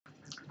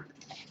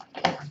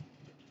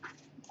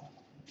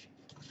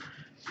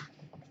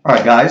All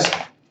right, guys,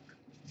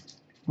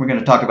 we're going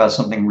to talk about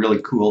something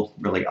really cool,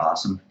 really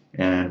awesome,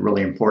 and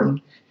really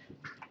important.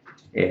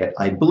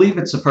 I believe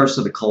it's the first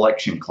of the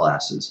collection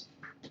classes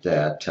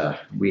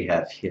that we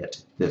have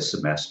hit this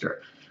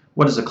semester.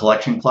 What is a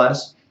collection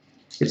class?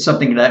 It's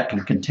something that can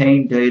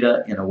contain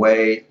data in a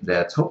way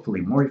that's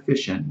hopefully more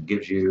efficient and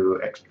gives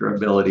you extra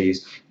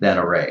abilities than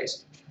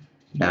arrays.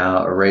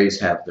 Now, arrays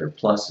have their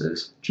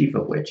pluses, chief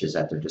of which is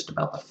that they're just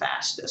about the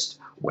fastest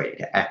way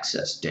to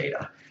access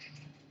data,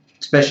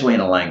 especially in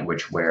a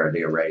language where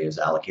the array is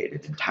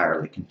allocated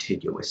entirely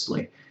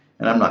contiguously.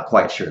 And I'm not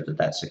quite sure that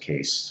that's the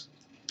case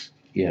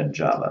in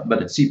Java.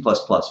 But in C++,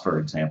 for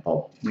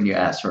example, when you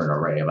ask for an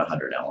array of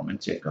 100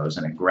 elements, it goes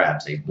and it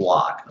grabs a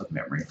block of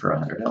memory for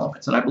 100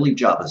 elements. And I believe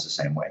Java is the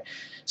same way.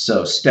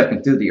 So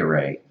stepping through the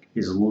array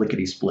is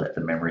lickety-split.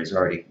 The memory is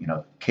already,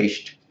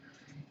 cached.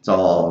 It's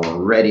all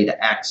ready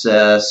to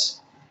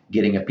access.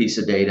 Getting a piece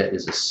of data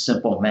is a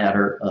simple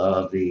matter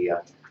of the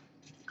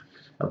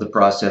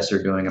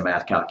processor doing a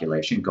math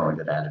calculation, going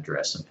to that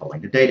address and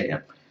pulling the data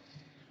in.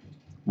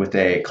 With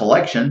a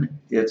collection,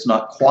 it's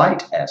not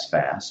quite as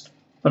fast,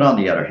 but on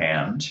the other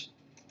hand,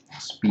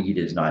 speed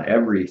is not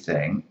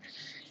everything,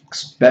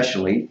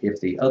 especially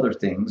if the other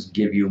things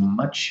give you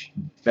much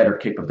better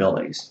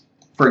capabilities.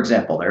 For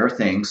example, there are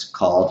things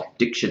called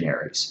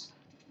dictionaries,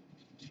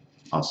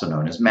 also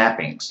known as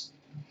mappings.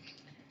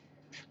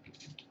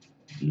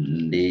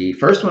 The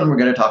first one we're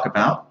going to talk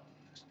about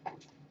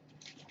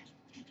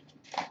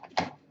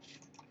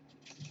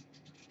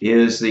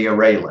is the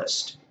array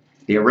list.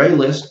 The array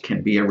list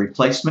can be a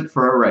replacement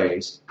for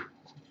arrays.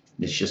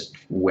 It's just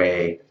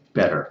way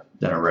better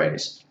than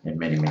arrays in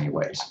many, many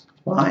ways.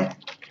 Why?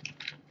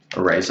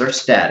 Arrays are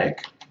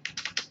static,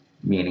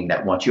 meaning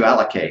that once you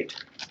allocate,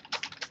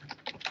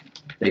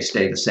 they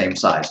stay the same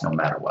size no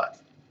matter what.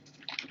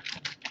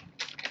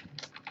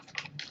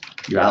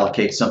 You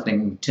allocate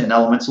something 10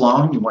 elements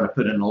long, you want to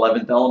put an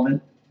 11th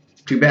element,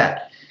 too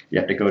bad. You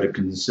have to go to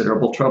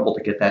considerable trouble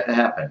to get that to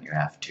happen. You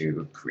have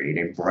to create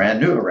a brand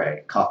new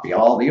array, copy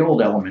all the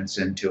old elements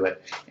into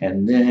it,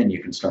 and then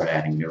you can start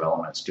adding new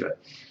elements to it.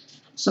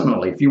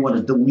 Similarly, if you want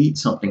to delete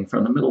something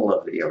from the middle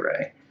of the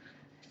array,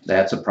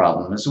 that's a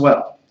problem as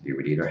well. You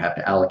would either have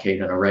to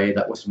allocate an array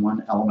that was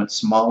one element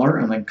smaller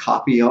and then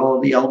copy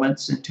all the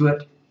elements into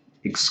it,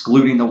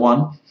 excluding the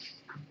one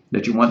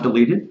that you want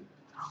deleted,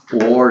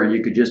 or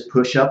you could just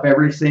push up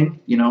everything,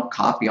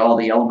 copy all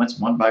the elements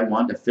one by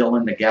one to fill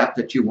in the gap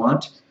that you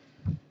want.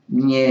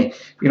 Yeah,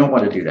 you don't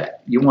want to do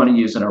that. You want to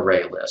use an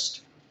array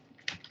list.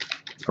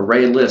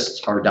 Array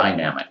lists are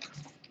dynamic,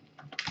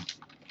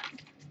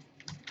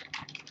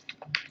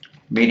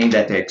 meaning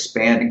that they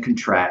expand and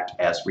contract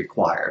as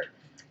required,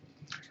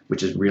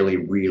 which is really,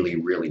 really,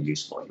 really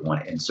useful. You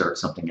want to insert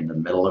something in the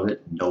middle of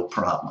it, no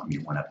problem.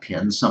 You want to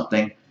pin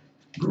something,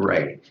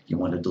 great. You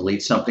want to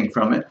delete something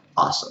from it,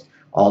 awesome.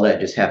 All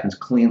that just happens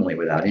cleanly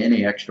without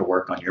any extra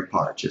work on your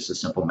part, just a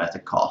simple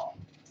method call.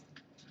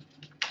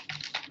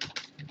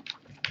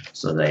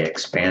 So they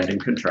expand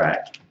and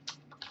contract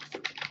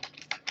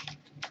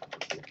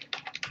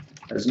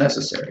as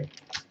necessary.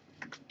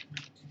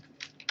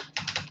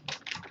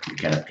 You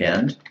can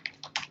append,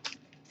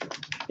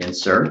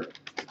 insert,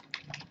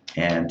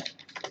 and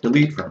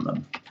delete from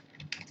them.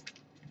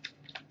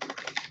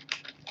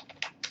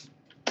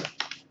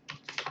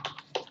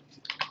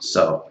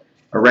 So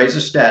arrays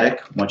are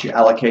static. Once you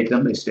allocate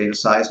them, they stay the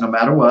size no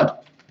matter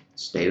what.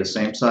 Stay the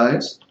same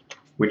size,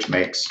 which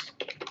makes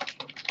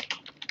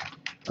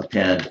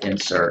append,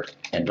 insert,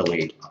 and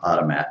delete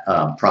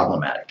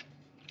problematic.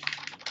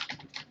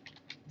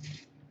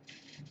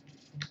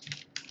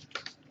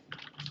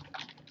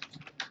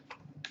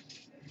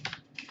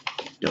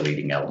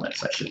 Deleting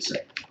elements, I should say.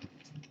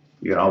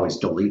 You can always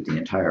delete the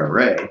entire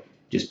array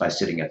just by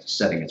setting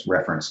its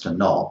reference to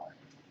null.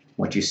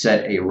 Once you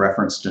set a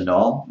reference to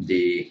null,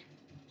 the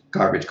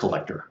garbage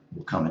collector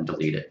will come and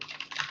delete it.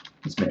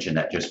 Let's mention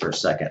that just for a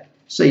second.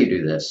 Say you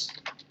do this,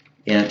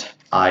 int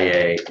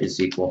ia is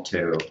equal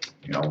to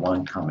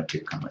 1,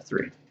 2,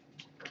 3.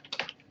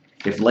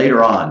 If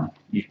later on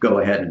you go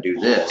ahead and do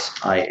this,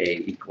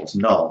 ia equals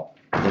null,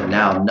 then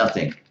now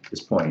nothing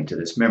is pointing to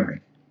this memory,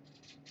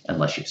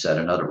 unless you set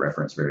another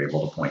reference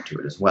variable to point to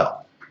it as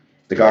well.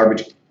 The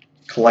garbage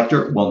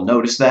collector will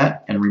notice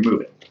that and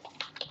remove it.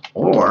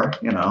 Or,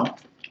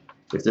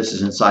 if this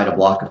is inside a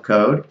block of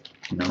code,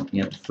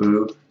 int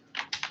foo,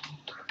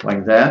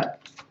 like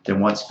that, then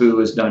once foo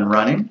is done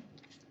running,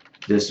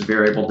 this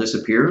variable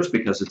disappears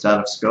because it's out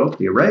of scope.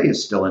 The array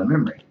is still in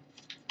memory.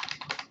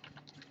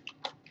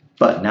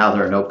 But now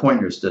there are no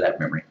pointers to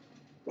that memory,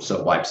 so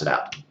it wipes it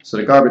out. So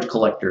the garbage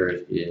collector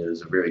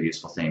is a very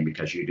useful thing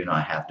because you do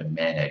not have to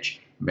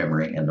manage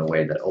memory in the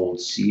way that old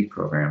C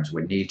programs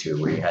would need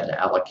to, where you had to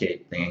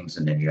allocate things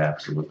and then you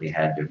absolutely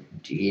had to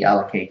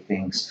deallocate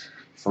things,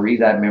 free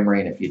that memory,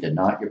 and if you did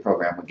not, your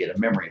program would get a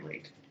memory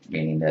leak,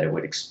 meaning that it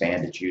would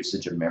expand its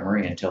usage of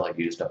memory until it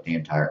used up the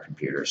entire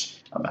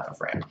computer's amount of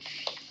RAM.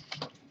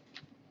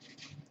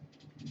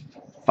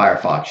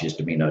 Firefox used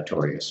to be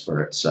notorious for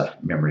its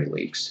memory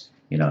leaks.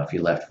 If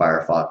you left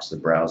Firefox, the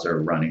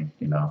browser, running,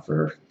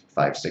 for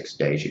 5, 6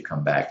 days, you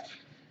come back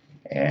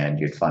and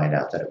you'd find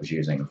out that it was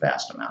using a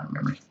vast amount of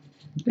memory.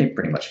 They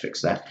pretty much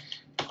fixed that.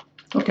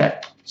 Okay,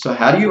 so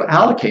how do you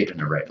allocate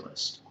an array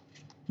list?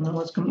 Well,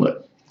 let's come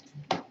look.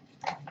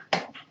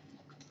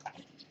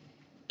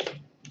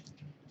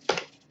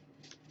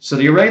 So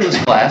the array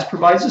list class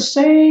provides the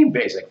same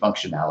basic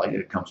functionality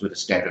that comes with a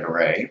standard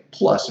array,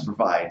 plus it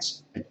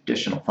provides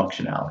additional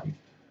functionality.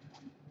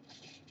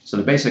 So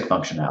the basic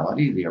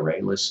functionality, the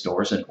array list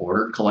stores an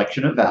ordered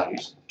collection of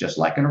values, just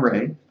like an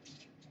array.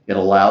 It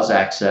allows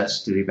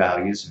access to the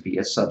values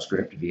via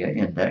subscript, via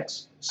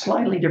index.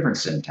 Slightly different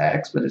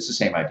syntax, but it's the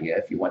same idea.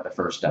 If you want the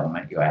first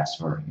element, you ask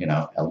for,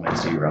 element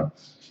 0.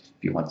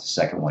 If you want the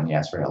second one, you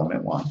ask for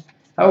element 1.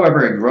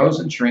 However, it grows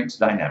and shrinks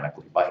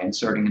dynamically by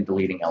inserting and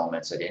deleting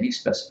elements at any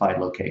specified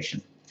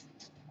location.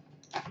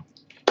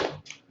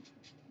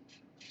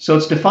 So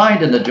it's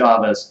defined in the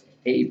Java's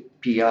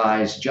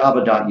API's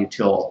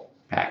java.util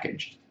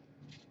package.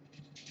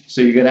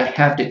 So you're going to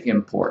have to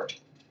import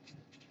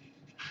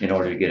in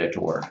order to get it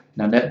to work.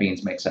 Now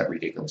NetBeans makes that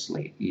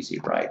ridiculously easy,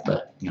 right?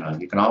 But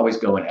you can always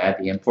go and add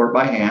the import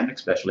by hand,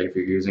 especially if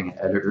you're using an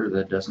editor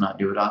that does not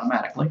do it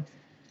automatically.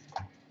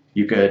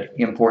 You could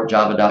import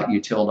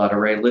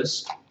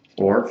java.util.ArrayList,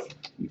 or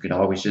you could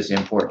always just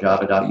import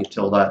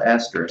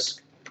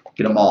java.util.asterisk.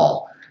 Get them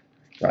all,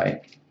 right?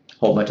 A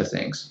whole bunch of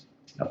things.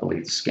 I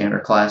believe the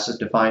scanner class is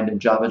defined in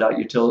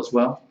java.util as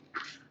well.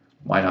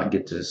 Why not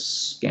get the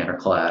scanner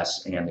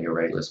class and the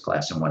ArrayList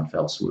class in one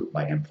fell swoop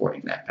by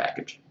importing that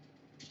package?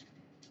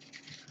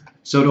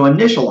 So to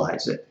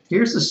initialize it,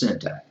 here's the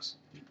syntax.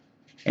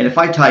 And if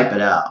I type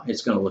it out,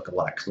 it's going to look a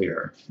lot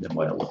clearer than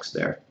what it looks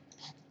there.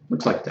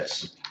 Looks like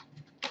this.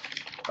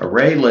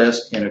 Array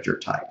list integer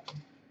type.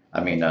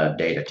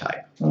 Data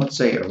type. Well, let's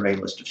say array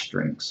list of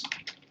strings.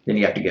 Then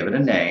you have to give it a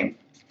name.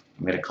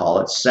 I'm going to call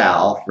it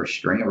Sal for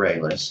string array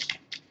list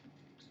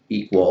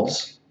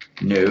equals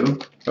new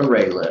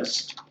array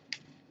list.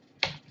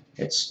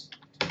 It's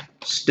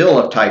still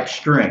of type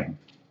string,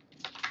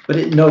 but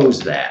it knows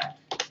that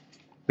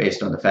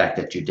based on the fact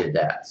that you did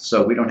that.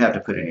 So we don't have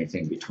to put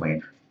anything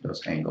between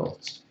those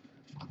angles.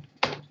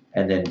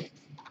 And then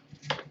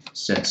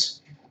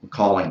since we're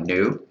calling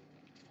new,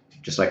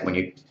 just like when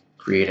you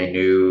create a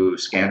new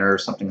scanner or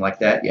something like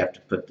that, you have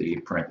to put the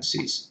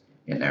parentheses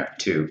in there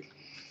to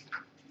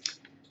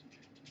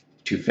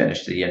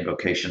finish the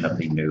invocation of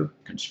the new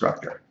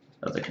constructor,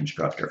 of the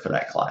constructor for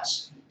that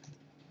class.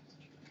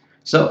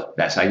 So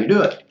that's how you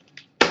do it.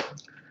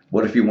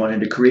 What if you wanted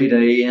to create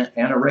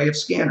an array of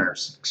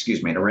scanners?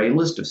 An array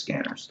list of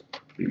scanners.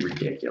 It'd be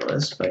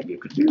ridiculous, but you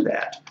could do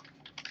that.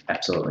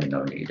 Absolutely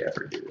no need to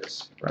ever do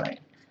this, right?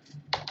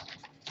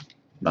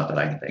 Not that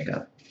I can think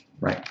of,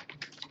 right?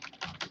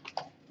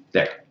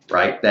 There,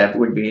 right? That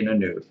would be a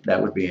new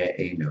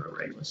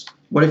array list.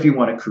 What if you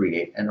want to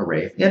create an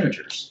array of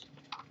integers?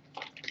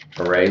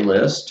 Array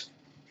list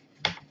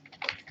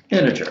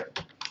integer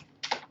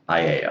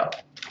IAO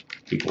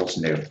equals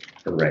new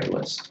array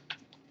list.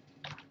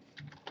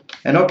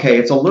 And okay,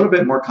 it's a little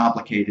bit more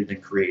complicated than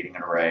creating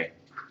an array,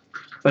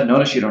 but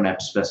notice you don't have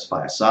to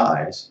specify a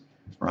size,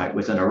 right?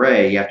 With an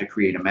array, you have to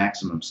create a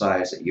maximum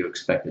size that you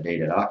expect the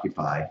data to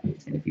occupy,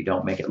 and if you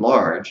don't make it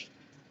large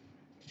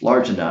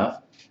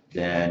enough,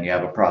 then you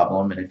have a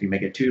problem, and if you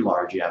make it too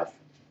large, you have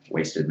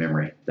wasted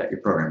memory that your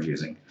program's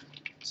using.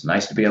 It's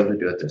nice to be able to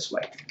do it this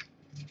way.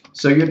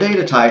 So your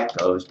data type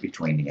goes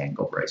between the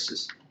angle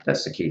braces.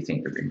 That's the key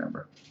thing to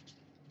remember.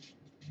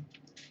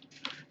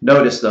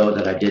 Notice, though,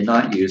 that I did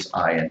not use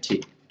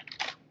INT.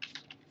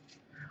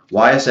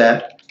 Why is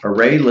that?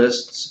 Array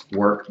lists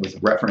work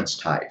with reference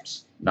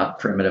types, not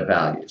primitive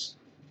values.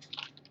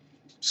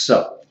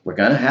 So we're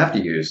going to have to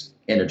use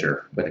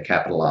integer with a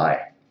capital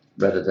I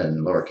rather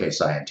than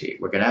lowercase int.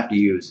 We're going to have to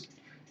use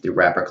the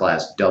wrapper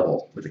class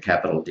double with a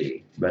capital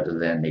D rather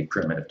than the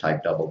primitive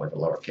type double with a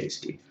lowercase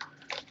d.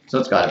 So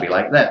it's got to be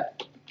like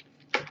that.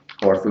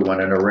 Or if we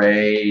want an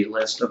array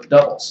list of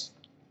doubles,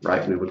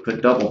 right, we would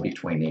put double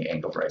between the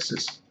angle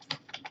braces.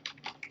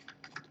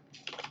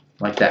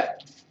 Like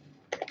that.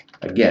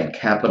 Again,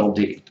 capital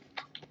D.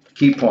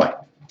 Key point.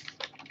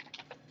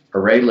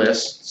 Array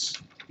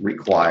lists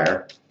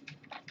require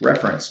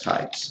reference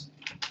types.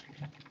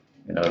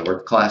 In other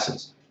words,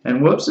 classes.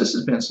 And whoops, this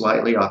has been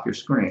slightly off your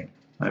screen.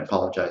 I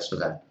apologize for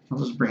that. I'll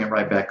just bring it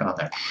right back on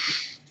there.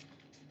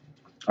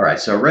 All right,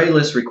 so array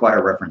lists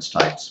require reference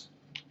types,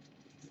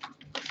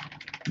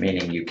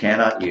 meaning you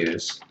cannot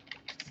use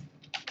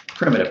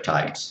primitive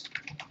types,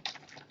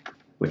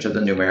 which are the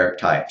numeric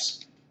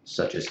types,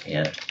 such as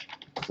int,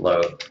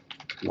 float,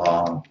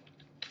 long,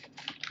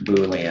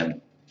 boolean,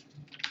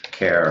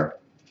 char.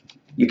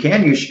 You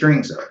can use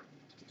strings, though.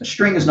 A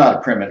string is not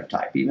a primitive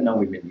type, even though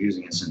we've been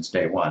using it since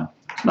day one.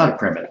 It's not a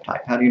primitive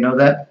type. How do you know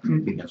that?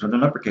 It begins with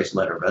an uppercase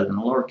letter rather than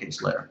a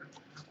lowercase letter.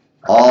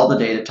 All the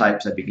data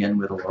types that begin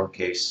with a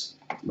lowercase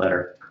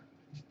letter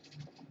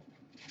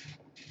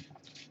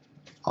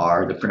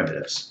are the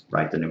primitives,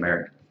 right? The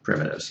numeric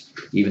primitives.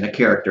 Even a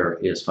character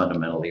is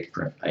fundamentally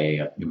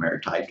a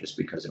numeric type just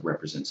because it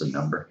represents a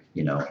number,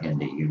 in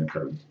the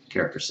Unicode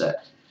character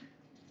set.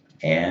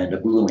 And a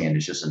Boolean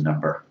is just a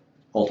number,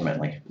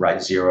 ultimately,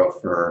 right? 0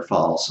 for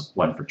false,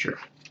 1 for true.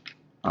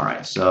 All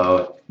right,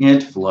 so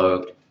int,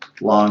 float,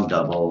 long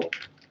double,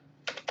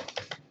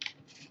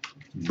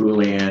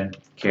 Boolean,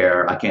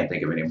 char. I can't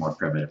think of any more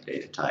primitive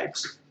data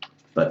types,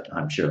 but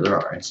I'm sure there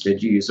are.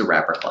 Instead, you use the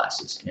wrapper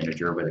classes.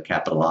 Integer with a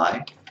capital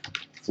I,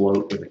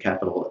 float with a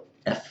capital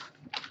F,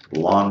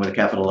 long with a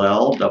capital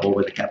L, double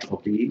with a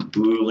capital B,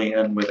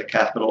 Boolean with a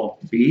capital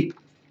B.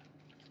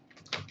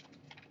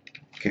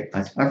 Okay,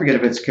 I forget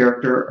if it's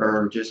character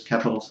or just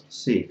capital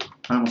C.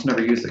 I almost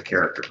never use the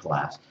character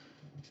class.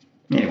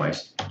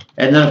 Anyways,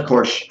 and then of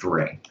course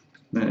string.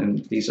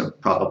 And these are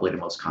probably the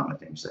most common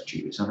things that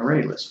you use an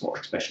array list for,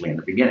 especially in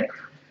the beginning.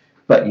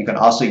 But you can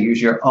also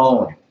use your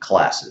own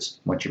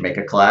classes. Once you make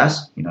a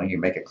class, you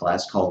make a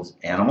class called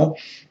animal.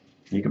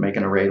 You can make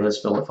an array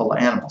list, fill it full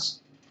of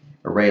animals.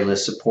 Array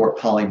lists support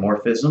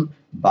polymorphism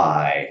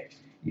by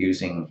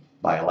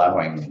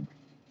allowing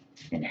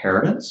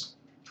inheritance.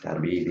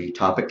 That'll be the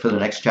topic for the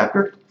next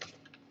chapter.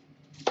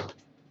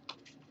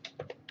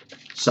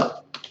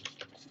 So,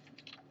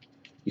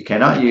 you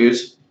cannot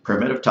use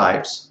primitive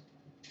types,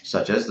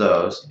 such as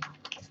those.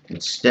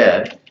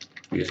 Instead,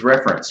 use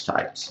reference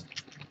types,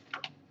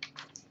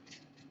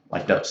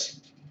 like those.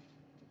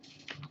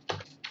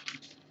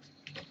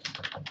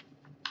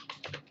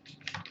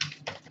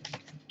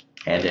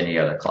 And any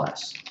other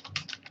class.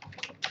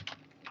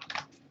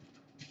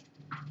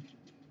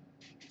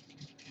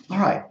 All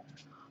right.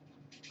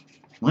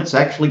 Let's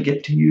actually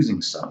get to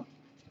using some.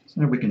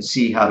 So that we can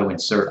see how to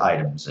insert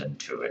items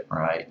into it,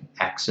 right?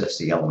 Access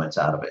the elements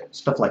out of it,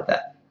 stuff like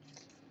that.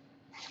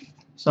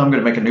 So I'm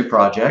going to make a new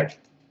project.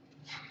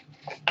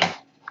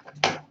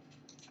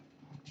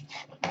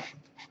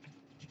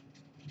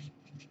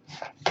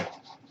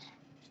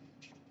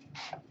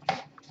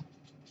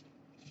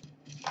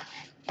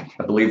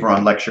 I believe we're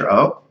on Lecture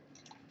O.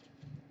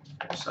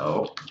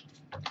 So,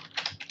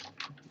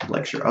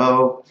 Lecture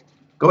O.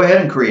 Go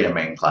ahead and create a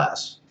main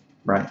class,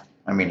 right?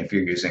 I mean, if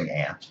you're using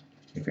Ant.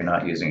 If you're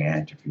not using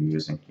Ant, if you're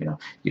using,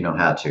 you know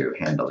how to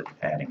handle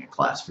adding a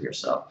class for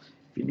yourself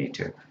if you need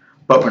to.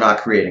 But we're not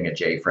creating a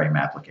JFrame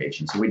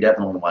application, so we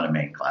definitely want a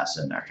main class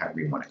in there,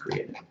 however you want to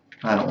create it.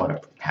 I don't want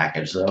to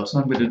package though, so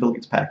I'm going to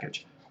delete the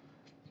package.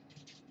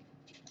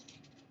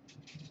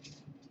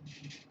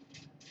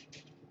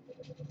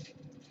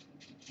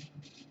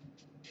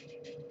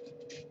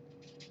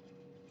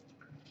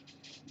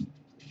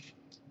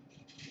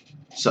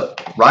 So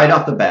right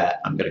off the bat,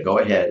 I'm going to go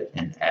ahead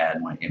and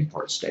add my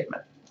import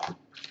statement.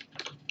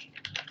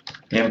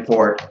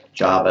 Import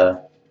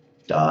java.util.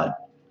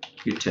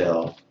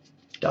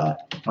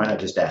 Why not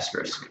just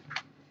asterisk?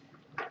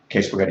 In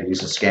case we're going to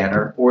use a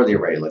scanner or the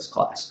array list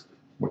class,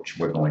 which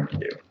we're going to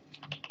do.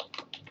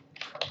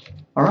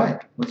 All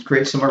right, let's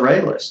create some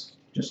array lists,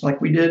 just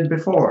like we did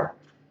before.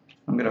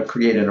 I'm going to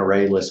create an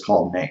array list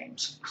called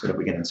names so that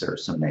we can insert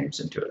some names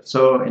into it.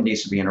 So it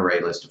needs to be an array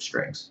list of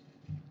strings.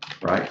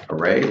 Right,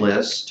 array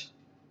list,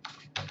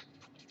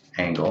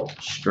 angle,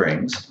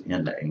 strings,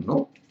 end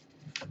angle,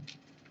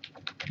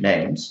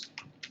 names,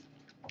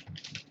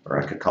 or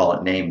I could call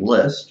it name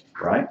list,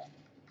 right?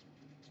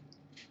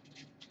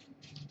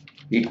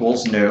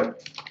 Equals new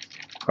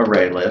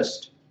array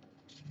list.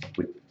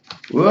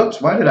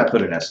 Whoops, why did I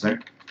put an S there?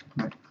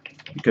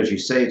 Because you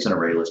say it's an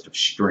array list of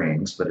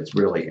strings, but it's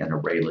really an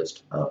array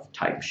list of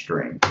type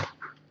string.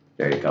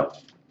 There you go.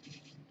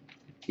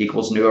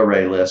 Equals new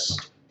array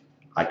list.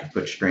 I could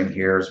put string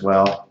here as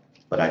well,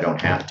 but I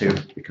don't have to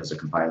because the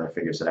compiler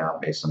figures it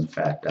out based on the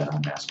fact that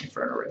I'm asking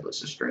for an array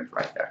list of strings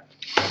right there.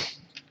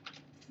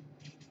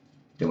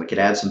 Then we could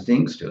add some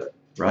things to it,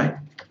 right?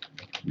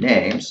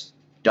 Names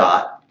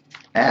dot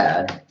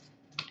add.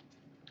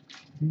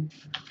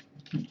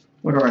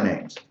 What are our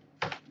names?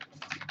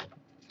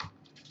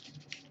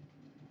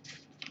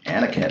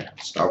 Anakin.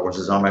 Star Wars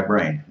is on my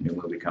brain. New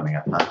movie coming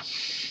up, huh?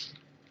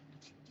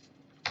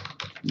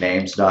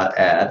 Names dot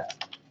add.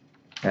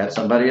 Add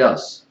somebody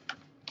else,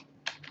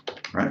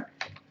 right?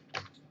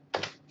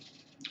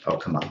 Oh,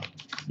 come on.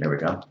 There we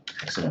go.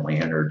 Accidentally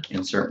entered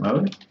insert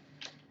mode.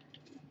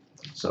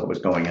 So it was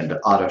going into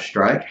auto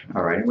strike.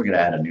 All right, we're going to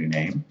add a new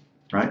name,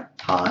 right?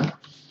 Han.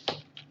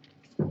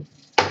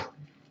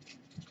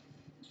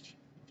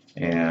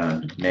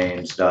 And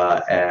names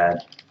dot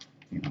add,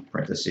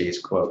 parentheses,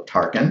 quote,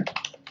 Tarkin.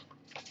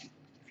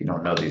 If you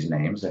don't know these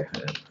names,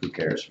 who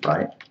cares,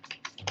 right?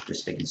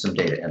 Just sticking some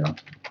data in them.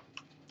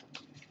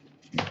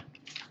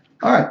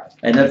 All right,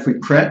 and then if we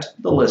print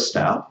the list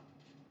out,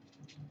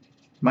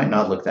 it might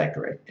not look that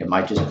great. It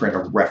might just print a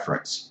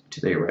reference to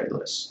the array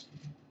list.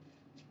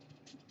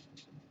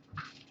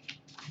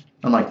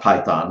 Unlike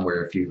Python,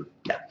 where if you,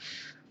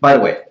 By the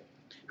way,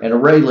 an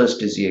array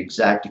list is the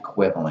exact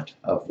equivalent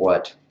of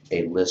what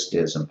a list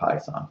is in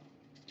Python.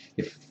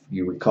 If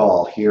you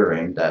recall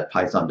hearing that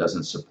Python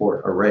doesn't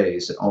support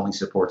arrays, it only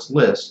supports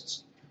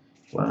lists,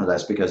 well,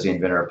 that's because the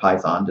inventor of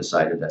Python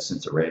decided that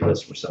since array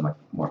lists were so much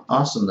more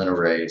awesome than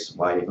arrays,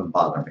 why even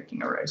bother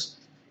making arrays?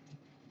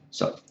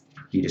 So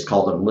he just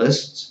called them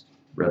lists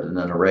rather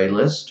than array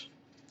list.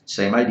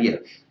 Same idea.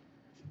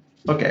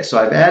 Okay, so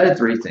I've added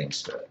 3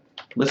 things to it.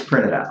 Let's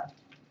print it out.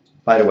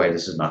 By the way,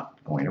 this is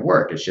not going to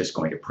work. It's just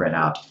going to print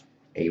out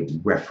a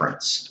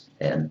reference,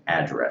 an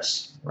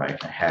address, right?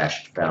 A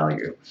hashed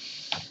value.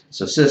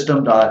 So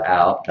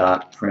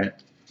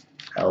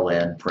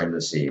system.out.println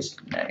parentheses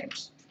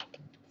names.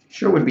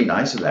 Sure would be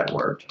nice if that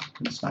worked.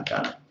 It's not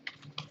gonna.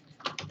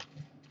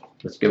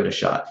 Let's give it a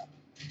shot.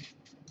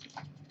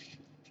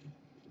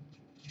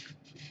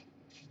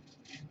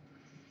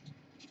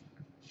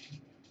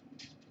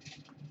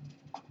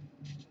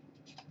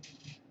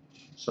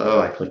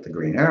 So I click the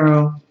green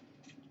arrow.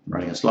 I'm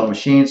running a slow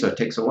machine, so it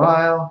takes a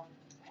while.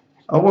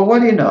 Oh, well, what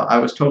do you know? I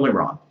was totally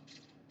wrong.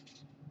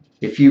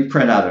 If you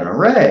print out an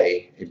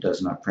array, it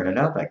does not print it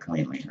out that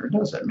cleanly, or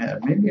does it?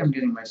 Maybe I'm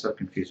getting myself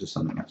confused with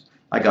something else.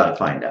 I got to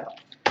find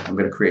out. I'm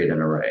going to create an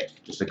array,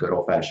 just a good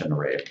old-fashioned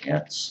array of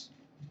ints,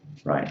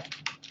 right?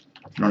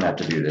 You don't have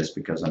to do this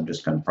because I'm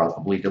just going to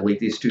probably delete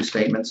these 2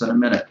 statements in a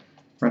minute,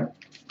 right?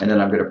 And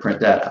then I'm going to print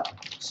that out.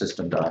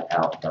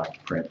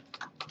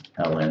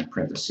 System.out.println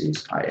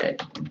parentheses IA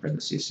in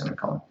parentheses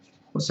semicolon.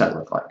 What's that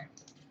look like?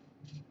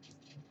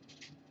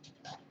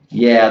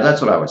 Yeah,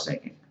 that's what I was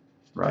thinking,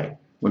 right?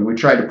 When we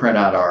try to print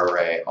out our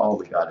array, all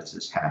we got is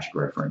this hashed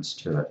reference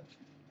to it.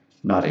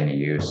 Not any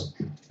use.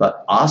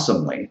 But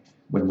awesomely,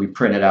 when we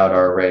printed out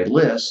our array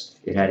list,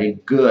 it had a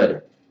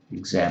good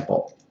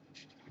example.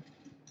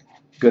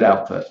 Good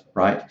output,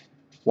 right?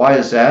 Why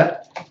is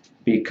that?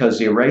 Because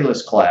the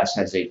ArrayList class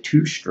has a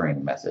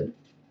toString method.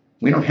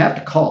 We don't have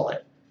to call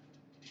it.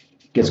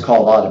 It gets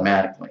called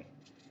automatically.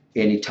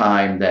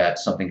 Anytime that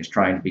something is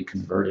trying to be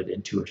converted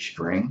into a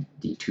string,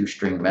 the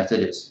toString method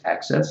is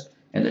accessed,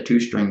 and the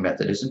toString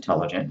method is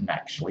intelligent and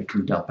actually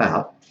can dump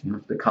out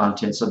the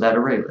contents of that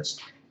array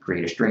list,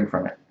 create a string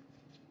from it.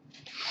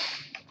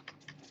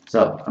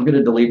 So I'm going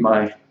to delete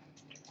my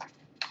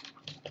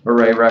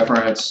array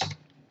reference.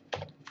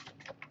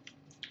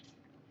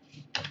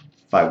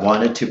 If I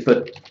wanted to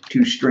put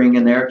toString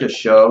in there to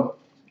show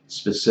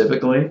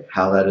specifically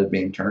how that is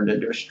being turned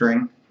into a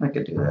string, I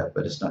could do that,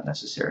 but it's not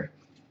necessary.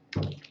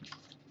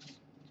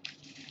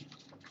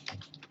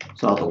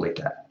 So I'll delete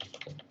that.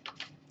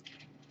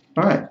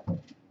 All right.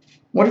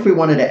 What if we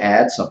wanted to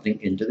add something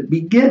into the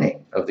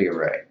beginning of the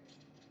array?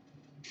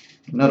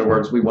 In other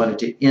words, we wanted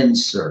to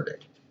insert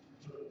it.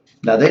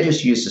 Now, they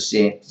just used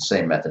the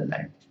same method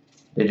name.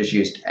 They just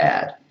used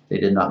add. They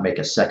did not make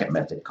a second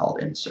method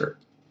called insert.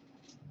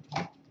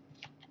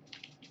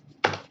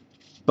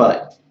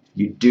 But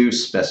you do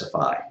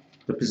specify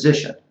the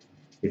position.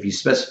 If you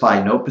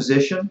specify no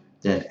position,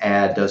 then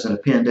add doesn't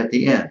append at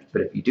the end.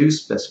 But if you do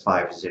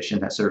specify a position,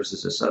 that serves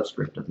as a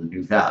subscript of the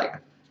new value.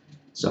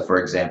 So for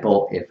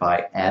example, if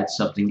I add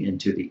something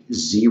into the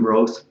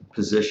 0th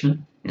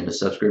position, into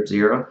subscript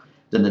 0,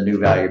 then the new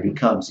value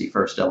becomes the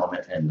first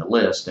element in the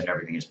list and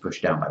everything is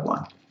pushed down by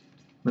 1.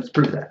 Let's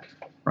prove that.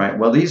 Right?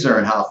 Well, these are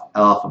in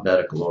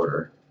alphabetical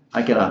order.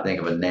 I cannot think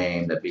of a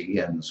name that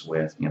begins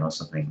with,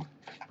 something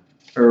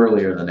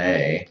earlier than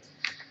A.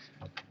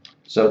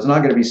 So it's not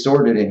going to be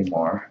sorted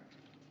anymore.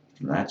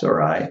 That's all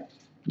right.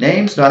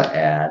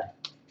 Names.add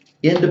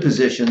into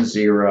position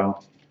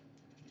 0,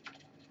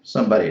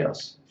 somebody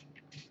else.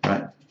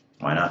 Right?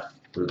 Why not?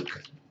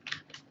 Luke.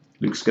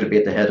 Luke's going to be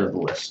at the head of the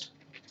list.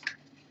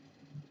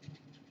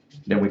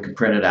 Then we can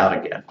print it out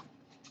again.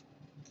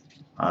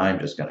 I'm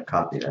just going to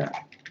copy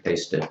that,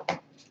 paste it.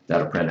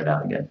 That'll print it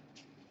out again.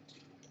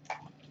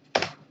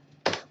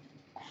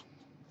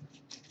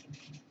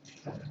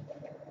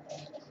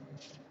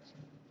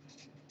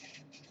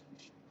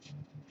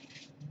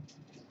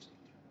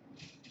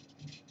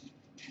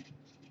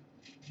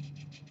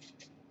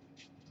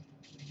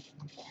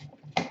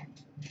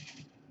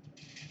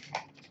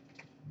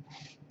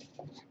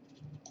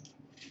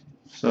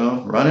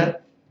 So run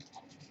it,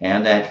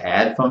 and that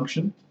add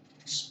function,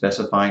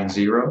 specifying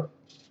 0,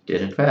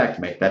 did in fact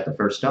make that the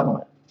first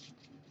element.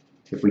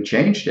 If we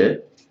changed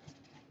it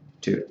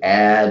to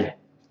add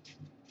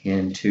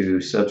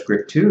into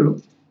subscript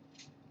 2,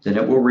 then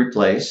it will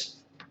replace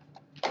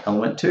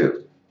element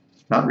 2.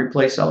 Not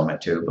replace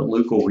element 2, but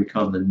Luke will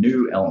become the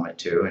new element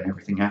 2, and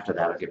everything after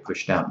that will get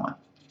pushed down 1.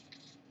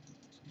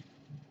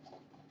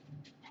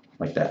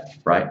 Like that,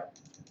 right?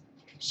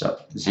 So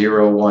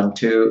 0, 1,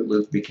 2,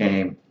 Luke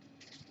became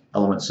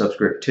element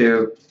subscript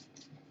 2,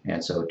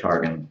 and so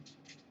Tarkin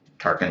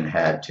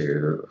had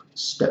to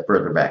step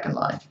further back in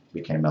line,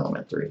 became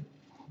element 3.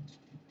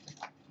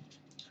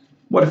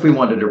 What if we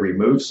wanted to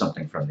remove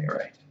something from the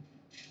array?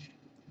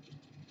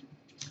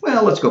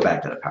 Well, let's go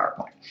back to the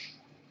PowerPoint.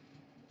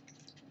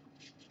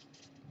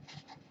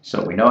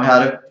 So we know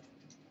how to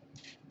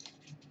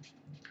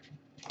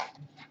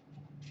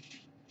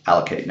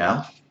allocate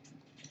now.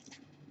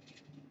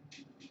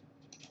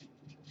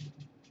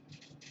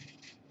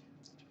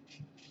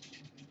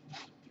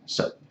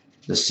 So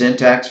the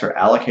syntax for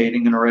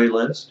allocating an array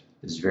list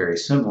is very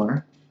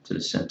similar to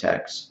the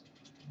syntax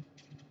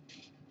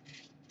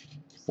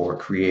for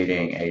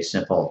creating a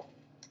simple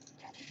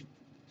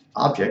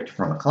object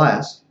from a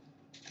class,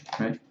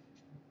 right?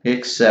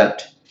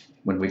 Except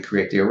when we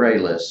create the array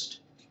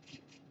list,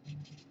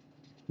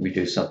 we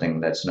do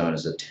something that's known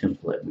as a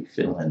template. We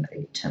fill in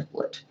a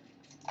template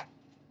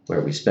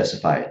where we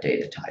specify a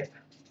data type.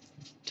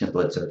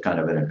 Templates are kind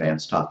of an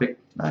advanced topic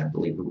I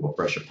believe we will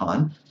brush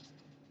upon.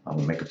 I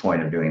will make a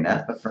point of doing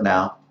that, but for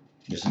now,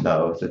 just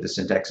know that the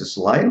syntax is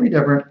slightly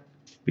different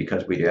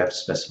because we do have to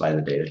specify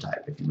the data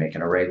type. If you make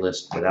an array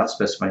list without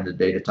specifying the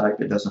data type,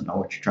 it doesn't know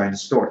what you're trying to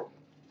store.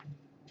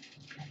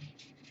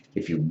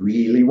 If you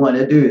really want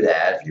to do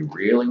that, if you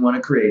really want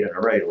to create an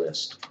array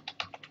list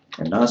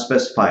and not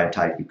specify a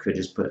type, you could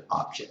just put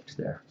object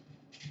there,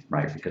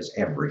 right? Because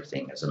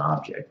everything is an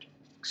object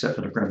except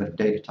for the primitive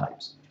data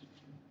types.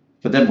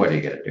 But then what are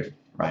you going to do,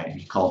 right?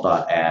 You call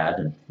 .add,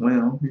 and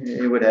well,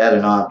 it would add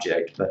an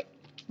object, but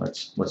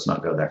let's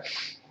not go there.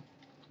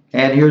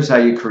 And here's how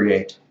you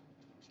create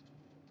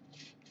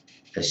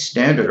a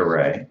standard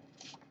array.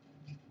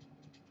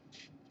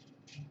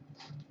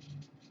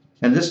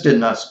 And this did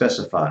not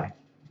specify.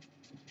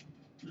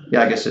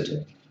 Yeah, I guess it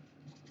did.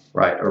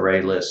 Right,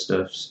 array list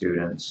of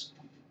students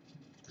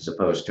as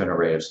opposed to an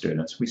array of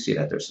students. We see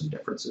that there's some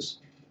differences.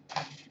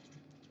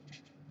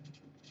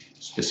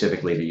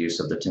 Specifically the use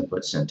of the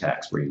template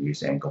syntax where you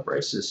use angle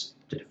braces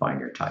to define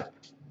your type.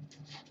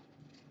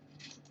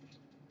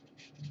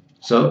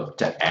 So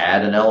to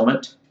add an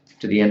element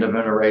to the end of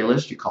an array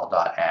list, you call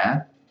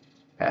 .add,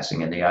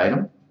 passing in the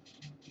item.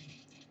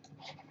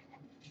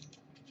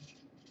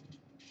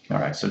 All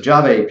right, so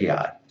Java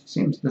API.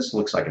 This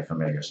looks like a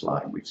familiar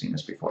slide. We've seen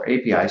this before.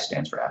 API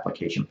stands for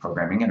Application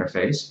Programming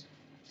Interface.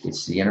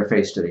 It's the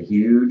interface to the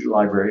huge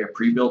library of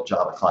pre-built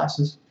Java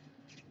classes.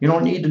 You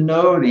don't need to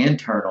know the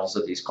internals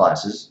of these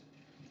classes.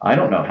 I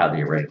don't know how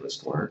the array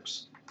list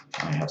works.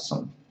 I have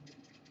some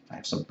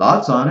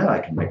thoughts on it. I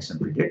can make some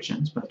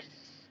predictions, but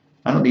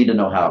I don't need to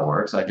know how it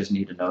works. I just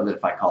need to know that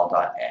if I call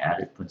 .add,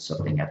 it puts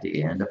something at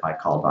the end. If I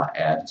call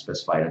 .add and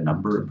specify a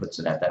number, it puts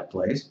it at that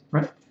place,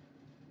 right?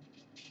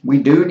 We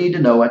do need to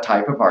know what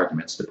type of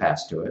arguments to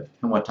pass to it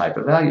and what type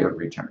of value it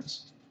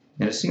returns.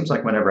 And it seems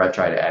like whenever I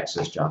try to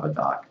access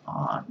JavaDoc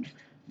on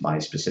my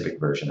specific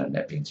version of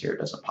NetBeans here, it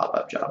doesn't pop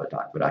up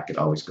JavaDoc, but I could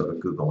always go to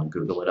Google and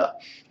Google it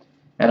up.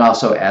 And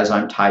also, as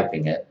I'm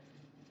typing it,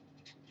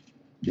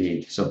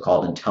 the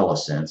so-called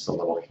IntelliSense, the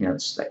little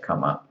hints that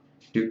come up,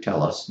 do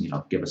tell us,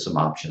 give us some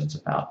options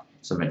about,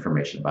 some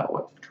information about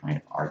what kind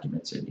of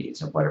arguments it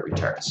needs and what it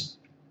returns.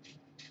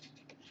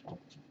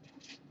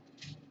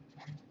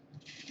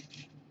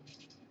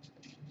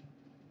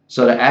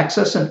 So to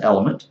access an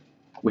element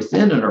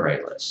within an array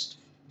list,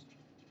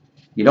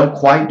 you don't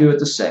quite do it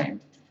the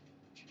same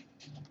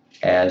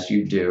as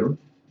you do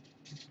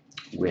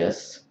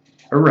with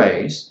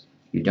arrays.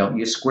 You don't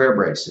use square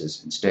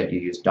braces. Instead,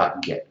 you use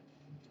 .get.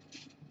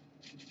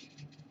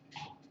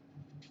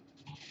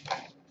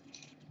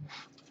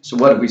 So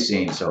what have we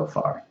seen so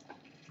far?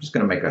 I'm just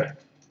going to make a...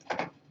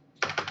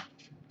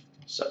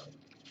 So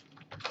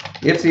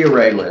if the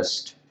array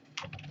list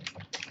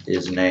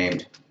is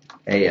named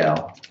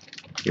AL,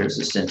 here's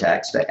the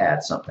syntax to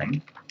add something.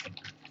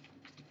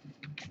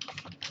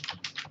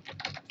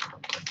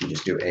 You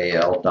just do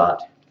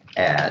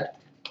al.add,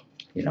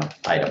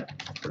 item,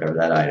 whatever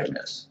that item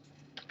is.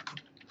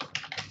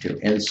 To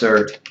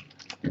insert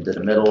into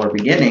the middle or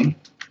beginning,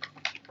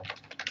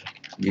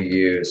 you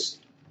use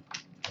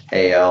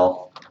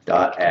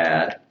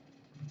al.add,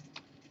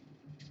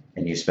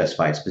 and you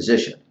specify its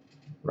position,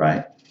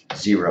 right?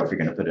 0 if you're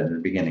going to put it in the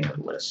beginning of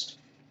the list.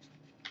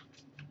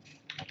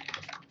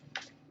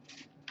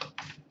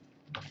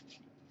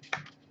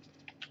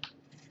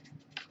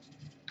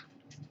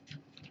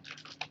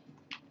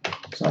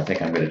 So I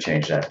think I'm going to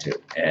change that to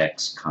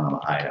x,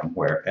 item,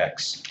 where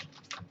x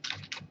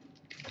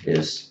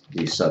is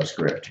the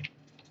subscript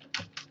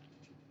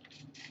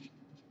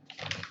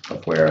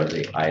of where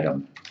the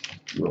item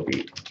will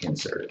be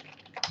inserted.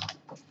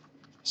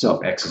 So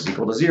if x is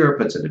equal to 0,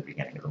 puts it at the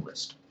beginning of the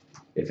list.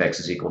 If x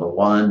is equal to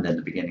 1, then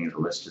the beginning of the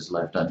list is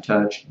left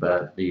untouched,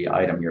 but the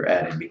item you're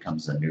adding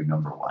becomes the new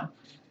number 1.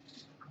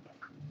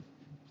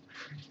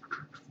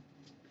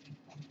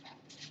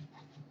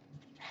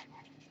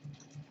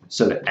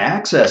 So to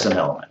access an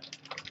element,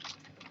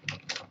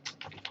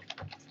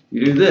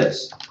 you do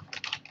this,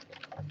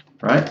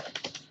 right?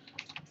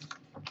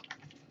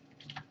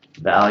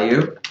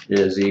 Value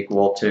is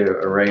equal to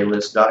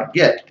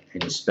ArrayList.get,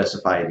 and you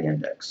specify the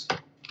index.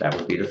 That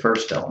would be the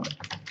first element.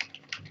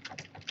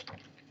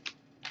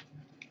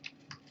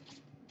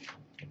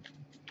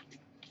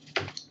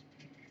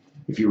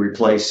 If you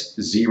replace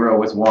 0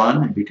 with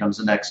 1, it becomes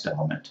the next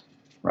element,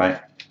 right?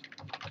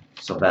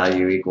 So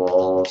value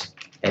equals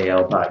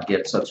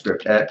al.get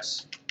subscript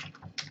x.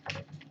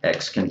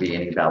 X can be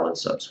any valid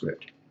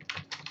subscript,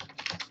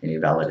 any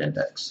valid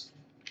index.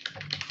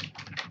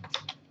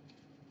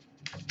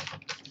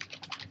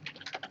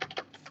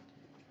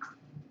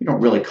 You don't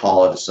really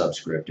call it a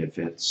subscript if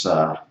it's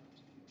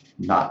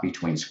not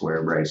between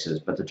square braces,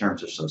 but the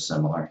terms are so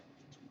similar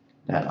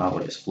that I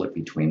will just flip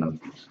between them.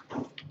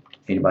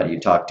 Anybody you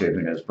talk to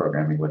who knows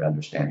programming would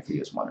understand if you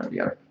use one or the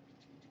other.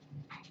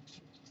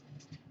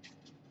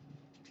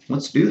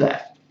 Let's do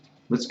that.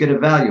 Let's get a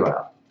value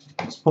out.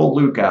 Let's pull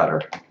Luke out,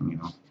 or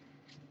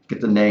get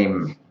the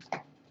name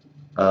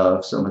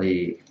of some of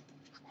the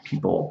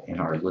people in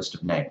our list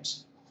of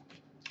names.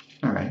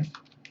 All right.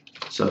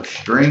 So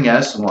string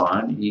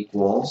S1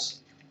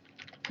 equals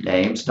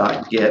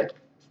names.get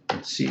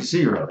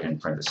C0 in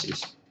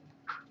parentheses.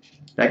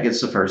 That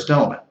gets the first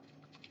element.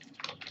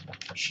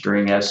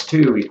 String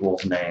S2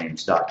 equals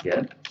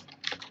names.get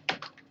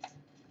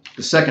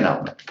the second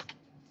element.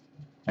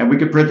 And we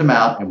could print them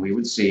out and we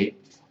would see,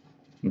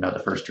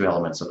 the first two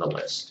elements of the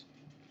list.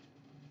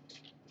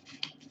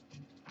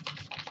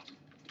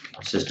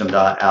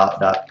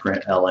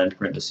 System.out.println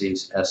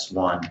parentheses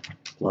S1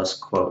 plus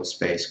quote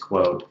space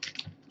quote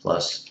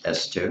plus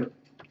S2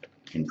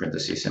 in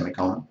parentheses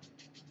semicolon.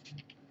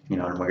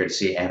 And we're going to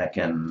see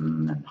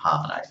Anakin and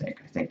Han, I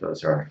think. I think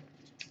those are,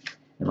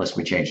 unless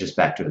we change this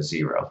back to a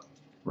 0,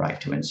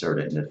 right, to insert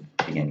it in the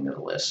beginning of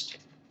the list.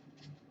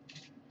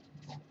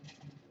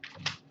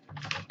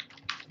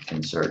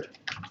 Insert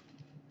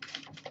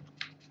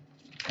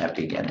at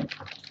beginning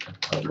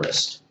of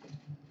list.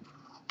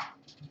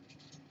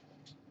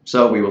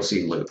 So we will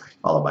see Luke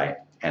followed by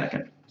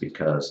Anakin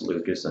because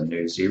Luke is the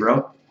new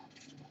 0,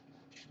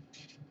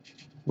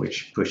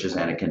 which pushes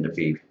Anakin to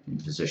be in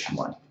position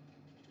 1.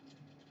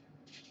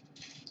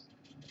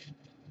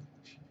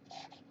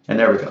 And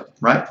there we go,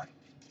 right?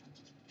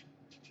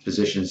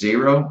 Position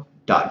 0,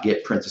 dot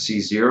get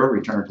parentheses 0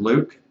 returned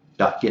Luke,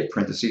 dot get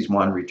parentheses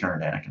 1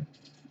 returned Anakin.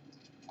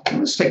 And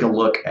let's take a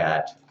look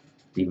at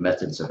the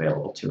methods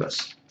available to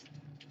us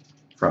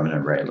from an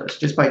array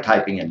list just by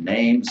typing in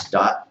names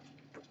dot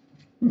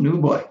new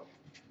boy.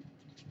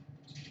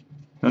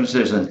 Notice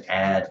there's an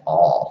add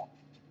all.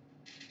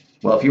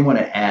 Well, if you want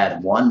to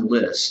add one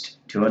list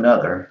to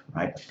another,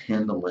 right,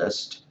 append the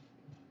list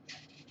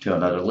to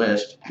another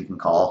list, you can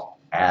call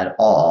add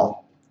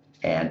all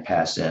and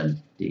pass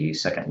in the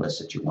second list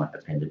that you want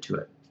appended to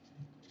it.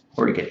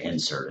 Or you can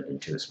insert it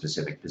into a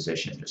specific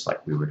position, just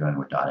like we were doing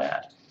with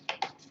 .add.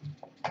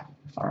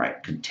 All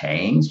right,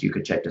 contains, you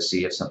could check to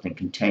see if something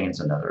contains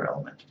another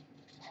element.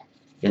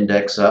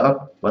 Index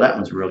of, well, that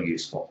one's real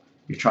useful.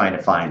 You're trying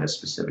to find a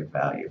specific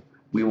value.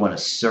 We want to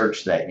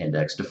search that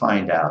index to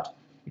find out,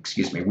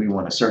 we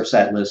want to search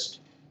that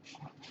list.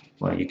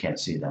 Well, you can't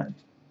see that.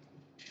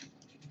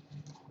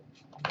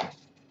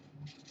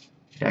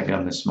 I got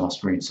on this small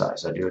screen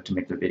size. I do it to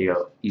make the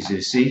video easy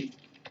to see.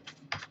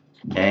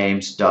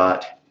 Names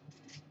dot,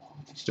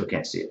 still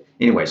can't see it.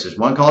 Anyways, there's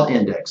one called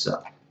index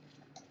of.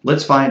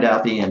 Let's find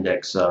out the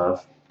index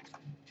of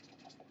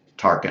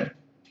Tarkin.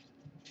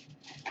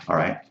 All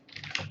right.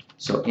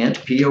 So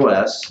int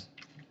POS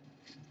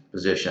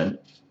position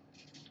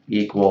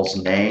equals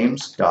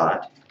names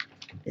dot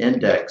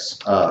index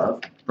of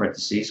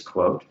parentheses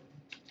quote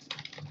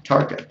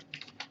Tarkin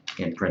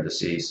in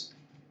parentheses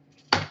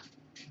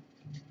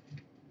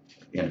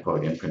end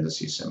quote in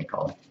parentheses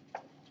semicolon.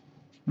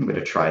 I'm going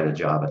to try the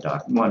Java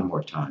doc one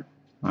more time.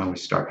 I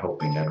always start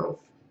hoping that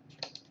it'll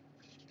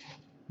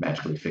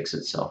magically fix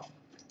itself.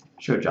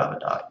 Show Java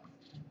doc.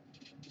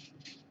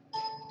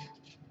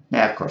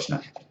 Nah, of course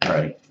not.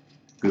 Alrighty.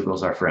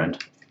 Google's our friend.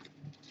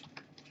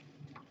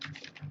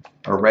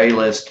 Array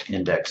list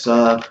index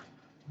of.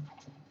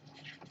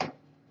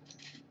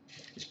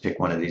 Just pick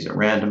one of these at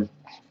random.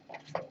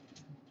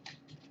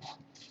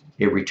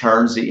 It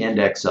returns the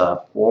index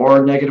of or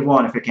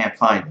 -1 if it can't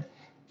find it.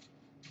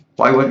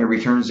 Why wouldn't it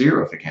return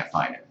 0 if it can't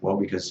find it? Well,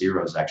 because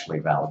 0 is actually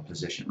a valid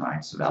position, right?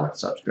 It's a valid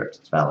subscript.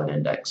 It's a valid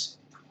index.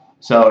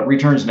 So it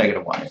returns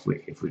 -1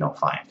 if we don't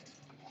find it.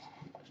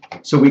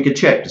 So we could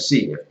check to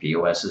see if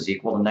POS is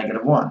equal to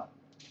 -1.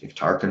 If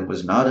Tarkin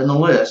was not in the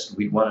list,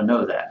 we'd want to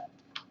know that.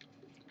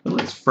 But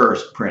let's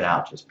first print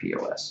out just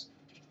POS.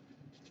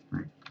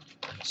 Right.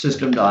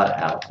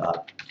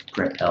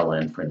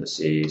 System.out.println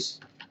parentheses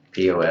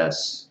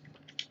POS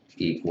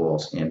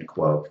equals end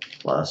quote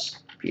plus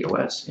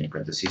POS in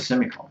parentheses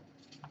semicolon.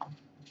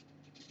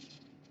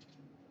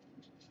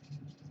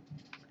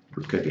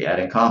 We could be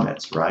adding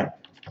comments, right?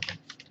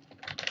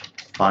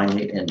 Find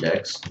the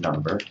index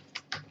number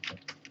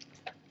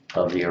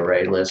of the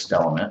array list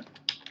element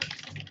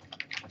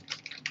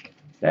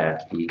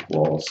that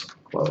equals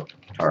quote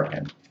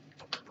Tarkin.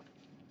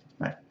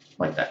 Right,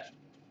 like that.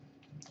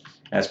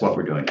 That's what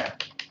we're doing now.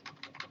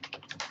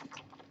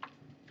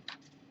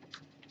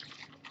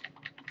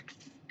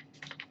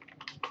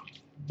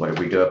 What did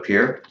we do up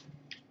here?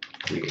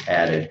 We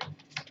added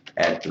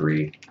add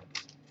 3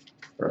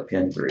 or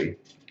append 3,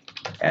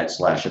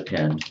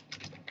 add/append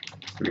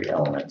 3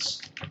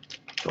 elements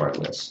to our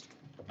list.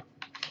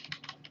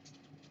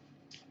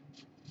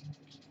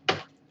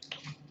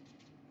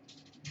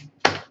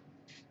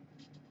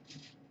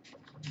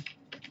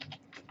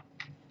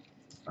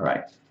 All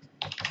right.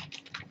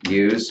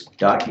 Use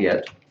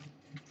 .get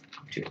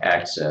to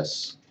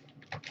access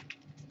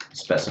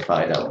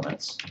specified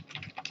elements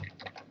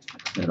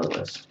in the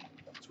list.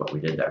 That's what we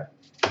did there.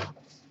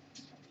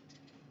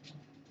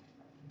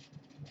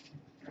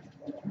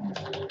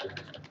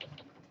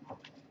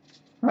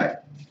 All right.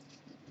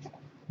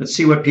 Let's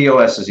see what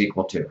POS is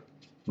equal to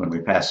when we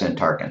pass in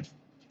Tarkin.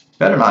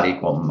 Better not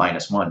equal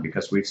 -1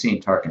 because we've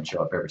seen Tarkin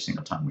show up every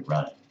single time we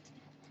run it.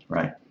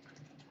 Right?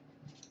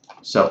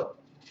 So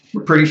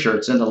we're pretty sure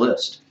it's in the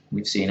list.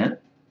 We've seen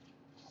it.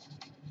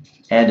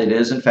 And it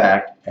is, in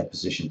fact, at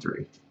position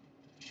 3.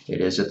 It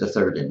is at the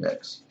third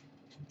index.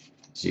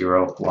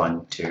 0,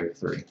 1, 2,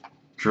 3.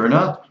 True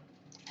enough?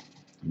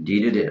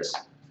 Indeed it is.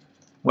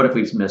 What if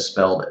we've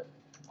misspelled it?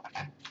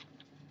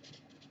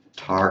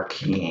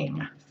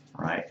 Tarking,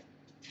 right?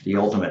 The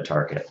ultimate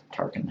target.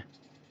 Tarkin.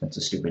 That's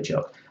a stupid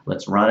joke.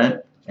 Let's run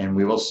it, and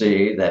we will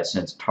see that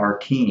since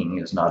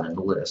tarking is not in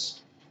the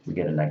list, we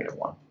get a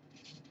 -1.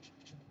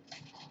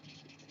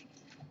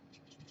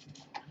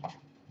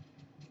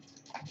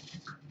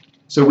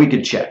 So we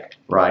could check,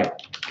 right?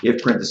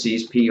 If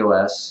parentheses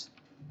POS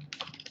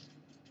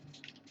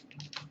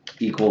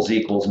equals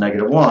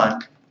 -1,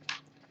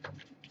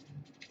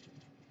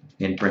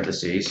 in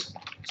parentheses,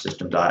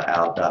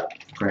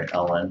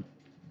 system.out.println,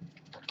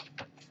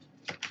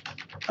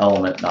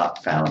 element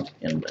not found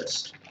in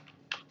list,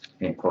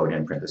 in quote,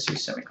 in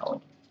parentheses,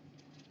 semicolon.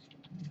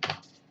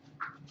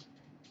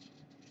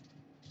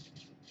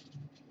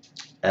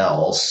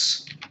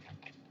 Else,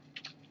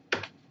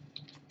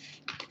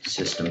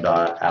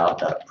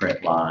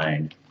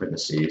 system.out.println,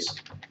 parentheses,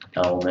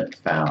 element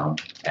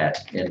found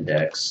at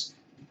index,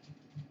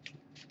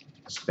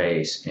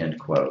 space, end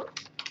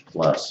quote,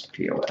 plus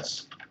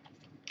POS,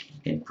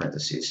 in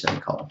parentheses,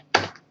 semicolon.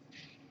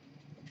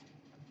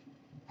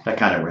 That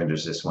kind of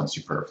renders this one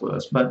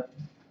superfluous, but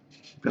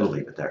it'll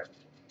leave it there.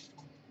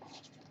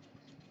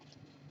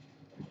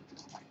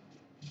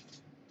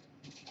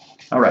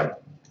 All right.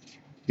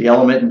 The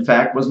element, in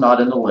fact, was not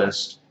in the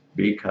list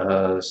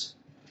because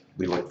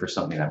we looked for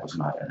something that was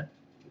not in it.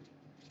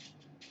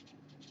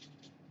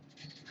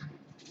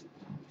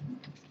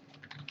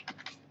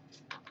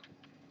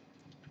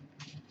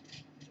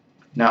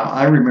 Now,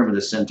 I remember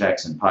the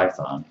syntax in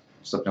Python,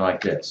 something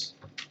like this.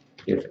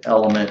 If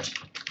element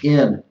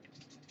in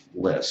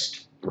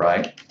list,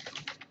 right,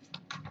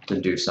 to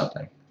do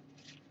something.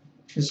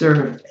 Is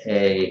there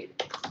a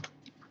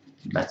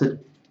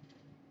method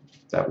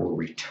that will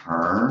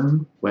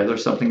return whether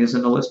something is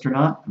in the list or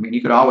not? I mean,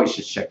 you could always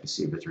just check to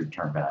see if its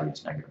return value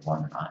is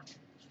 -1 or not.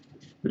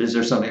 But is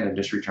there something that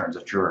just returns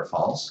a true or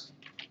false?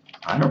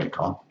 I don't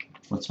recall.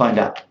 Let's find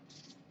out.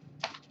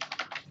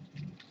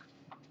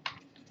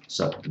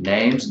 So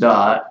names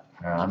dot,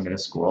 I'm going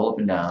to scroll up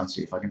and down,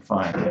 see if I can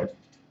find it.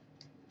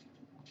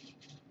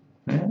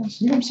 And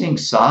see, I'm seeing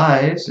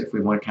size. If we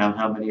want to count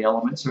how many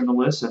elements are in the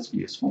list, that's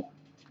useful.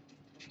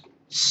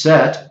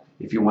 Set,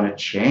 if you want to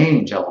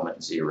change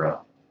element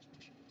 0.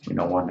 We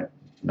no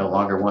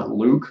longer want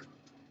Luke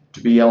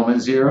to be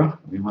element 0.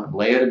 We want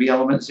Leia to be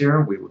element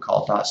 0. We would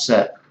call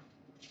 .set.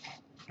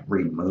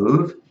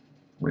 Remove.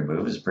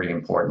 Remove is pretty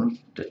important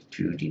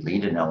to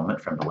delete an element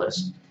from the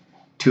list.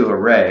 To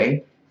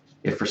array,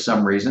 if for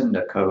some reason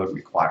the code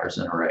requires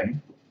an array,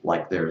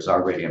 like there's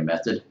already a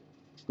method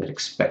that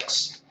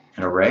expects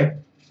an array.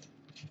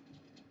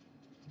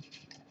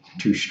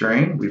 To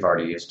string, we've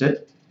already used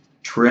it.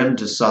 Trim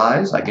to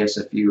size, I guess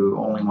if you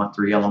only want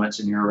 3 elements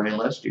in your array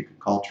list, you could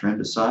call trim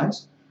to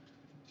size.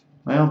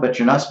 Well, but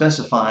you're not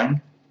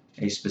specifying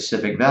a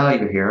specific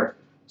value here,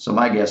 so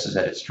my guess is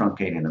that it's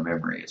truncating the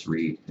memory, it's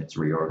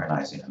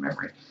reorganizing the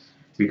memory.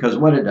 Because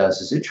what it does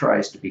is it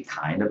tries to be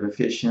kind of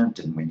efficient,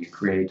 and when you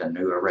create a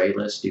new array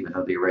list, even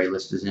though the array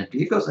list is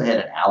empty, it goes ahead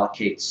and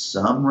allocates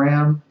some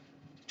RAM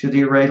to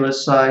the array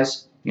list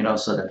size, you know,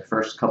 so that the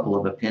first couple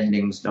of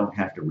appendings don't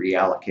have to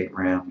reallocate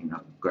RAM, you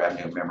know, grab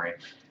new memory.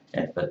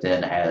 But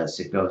then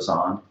as it goes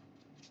on,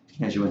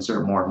 as you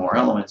insert more and more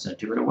elements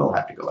into it, it will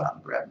have to go out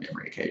and grab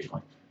memory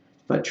occasionally.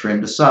 But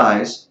trim to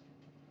size,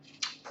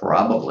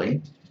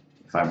 probably,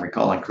 if I'm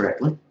recalling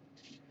correctly,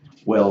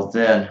 will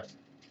then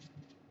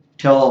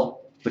tell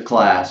the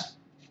class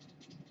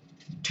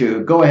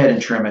to go ahead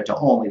and trim it to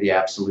only the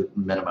absolute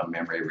minimum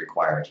memory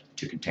required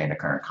to contain the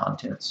current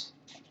contents.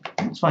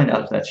 Let's find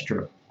out if that's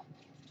true.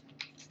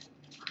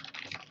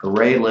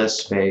 Array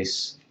list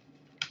space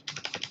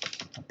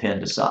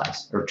append to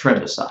size, or trim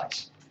to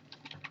size.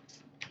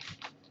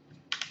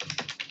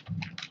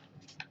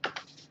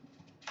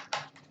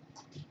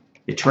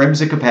 It trims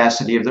the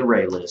capacity of the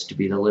array list to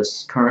be the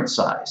list's current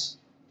size.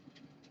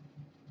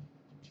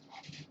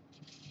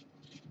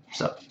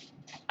 So,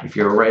 if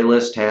your array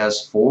list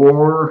has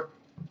 4,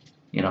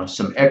 you know,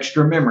 some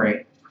extra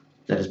memory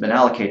that has been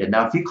allocated.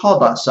 Now, if you call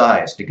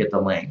 .size to get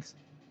the length,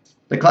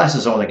 the class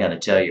is only going to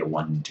tell you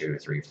 1, 2,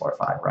 3, 4,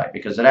 5, right?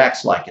 Because it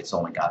acts like it's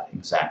only got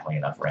exactly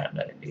enough RAM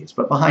that it needs.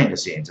 But behind the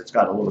scenes, it's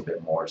got a little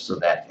bit more, so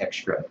that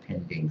extra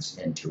appendings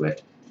into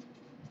it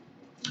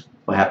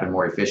will happen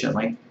more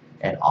efficiently.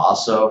 And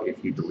also,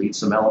 if you delete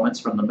some elements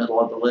from the middle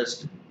of the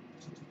list,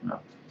 you know,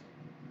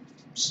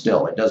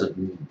 still, it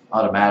doesn't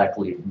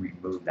automatically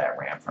remove that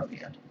RAM from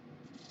the end.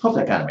 Hope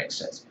that kind of makes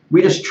sense.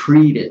 We just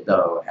treat it,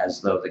 though, as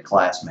though the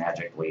class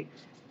magically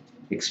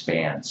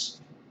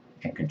expands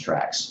and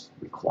contracts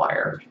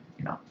required,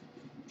 you know,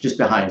 just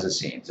behind the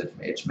scenes.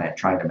 It's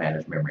trying to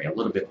manage memory a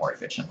little bit more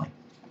efficiently.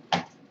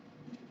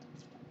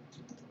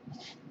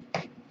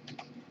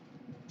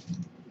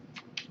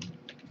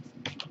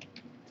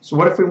 So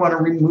what if we want to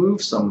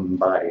remove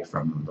somebody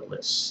from the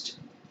list?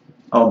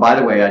 Oh, by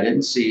the way, I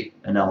didn't see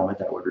an element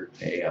that would,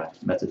 a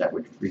method that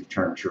would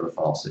return true or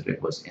false if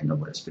it was in the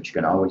list. But you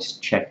can always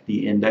check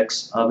the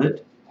index of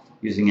it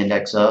using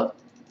index of.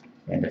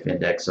 And if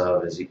index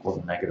of is equal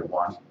to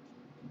 -1,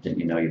 then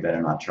you know you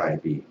better not try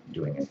to be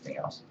doing anything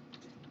else.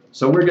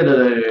 So we're going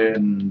to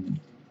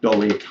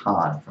delete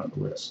Han from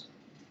the list.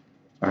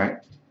 All right,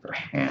 or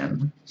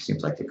Han.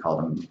 Seems like they call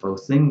them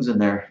both things in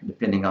there,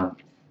 depending on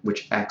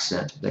which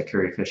accent that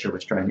Carrie Fisher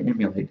was trying to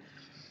emulate.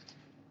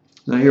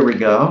 So here we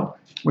go.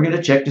 We're going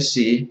to check to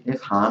see if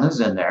Han is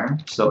in there.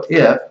 So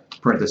if,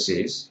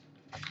 parentheses,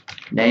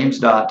 names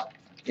dot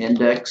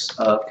index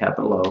of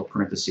capital O,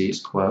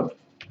 parentheses, quote,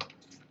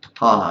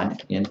 Han,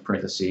 in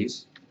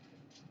parentheses,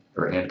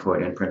 or end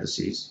quote, in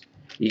parentheses,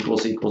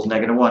 equals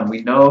 -1.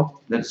 We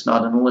know that it's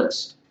not in the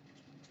list.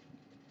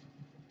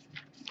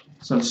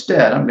 So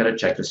instead, I'm going to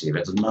check to see if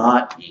it's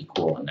not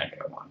equal to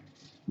 -1,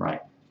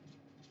 right?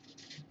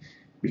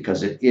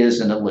 Because it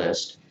is in the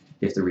list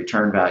if the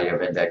return value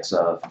of index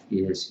of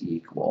is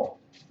equal,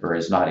 or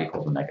is not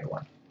equal to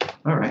 -1.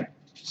 All right,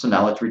 so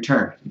now let's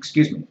return,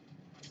 excuse me.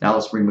 Now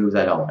let's remove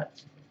that element.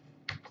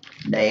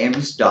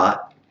 Names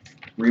dot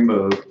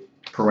remove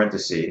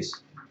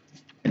parentheses.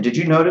 And did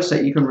you notice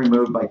that you can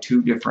remove by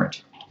 2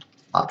 different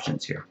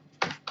options here?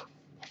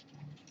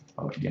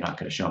 Oh, you're not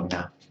going to show me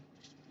now.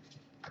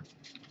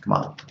 Come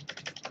on.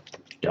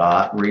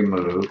 Dot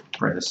remove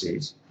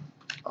parentheses.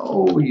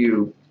 Oh,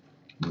 you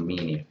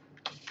meanie.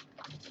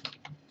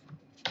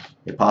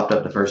 It popped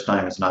up the first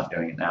time. It's not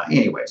doing it now.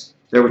 Anyways,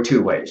 there were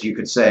 2 ways. You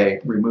could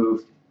say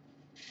remove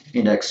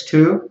index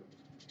 2,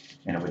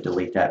 and it would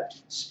delete that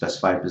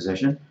specified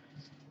position.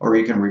 Or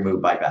you can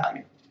remove by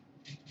value.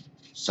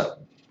 So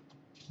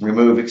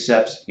remove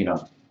accepts,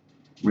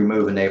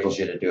 remove enables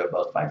you to do it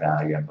both by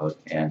value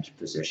and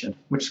position,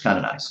 which is kind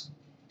of nice.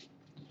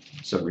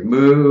 So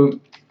remove,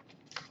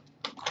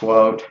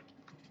 quote,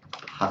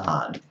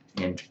 Han,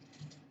 in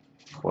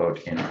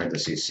quote, in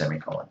parentheses,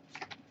 semicolon.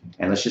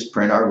 And let's just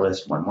print our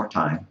list one more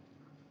time.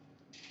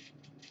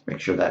 Make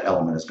sure that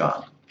element is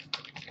gone.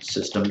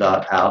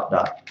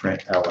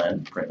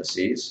 System.out.println,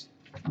 parentheses,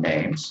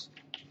 names,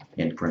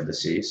 in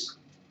parentheses,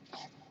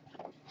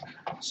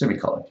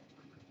 semicolon.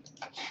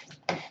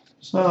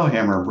 So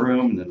hammer and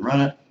broom, and then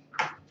run it.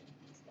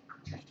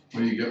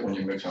 What do you get when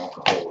you mix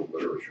alcohol with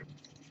literature?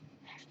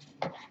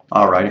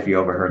 All right, if you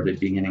overheard the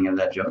beginning of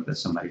that joke that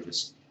somebody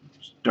just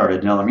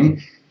started telling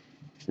me,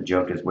 the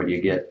joke is, what do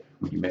you get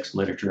when you mix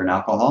literature and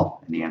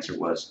alcohol? And the answer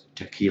was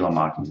Tequila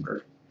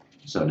Mockingbird.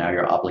 So now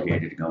you're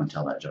obligated to go and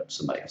tell that joke to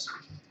somebody else.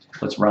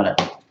 Let's run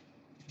it.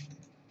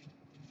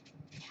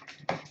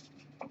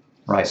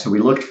 Right, so we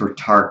looked for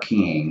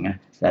Tarking.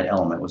 That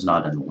element was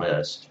not in the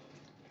list.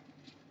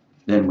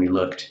 Then we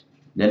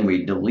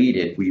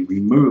deleted, we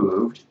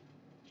removed,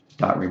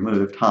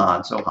 removed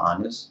Han, so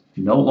Han is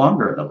no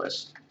longer in the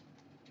list,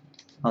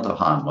 although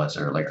Han was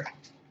earlier.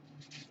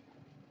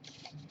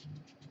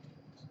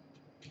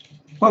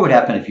 What would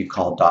happen if you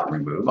called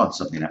 .remove on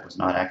something that was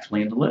not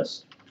actually in the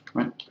list?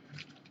 Right?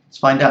 Let's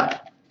find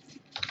out.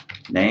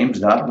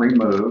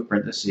 Names.remove,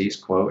 parentheses,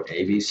 quote,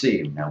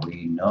 ABC. Now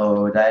we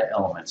know that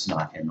element's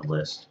not in the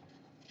list.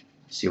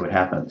 See what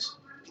happens.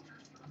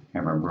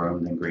 Hammer and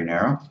broom, then green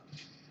arrow.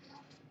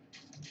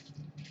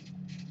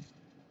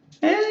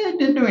 It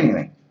didn't do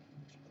anything.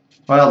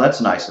 Well, that's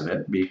nice of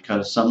it,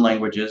 because some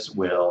languages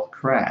will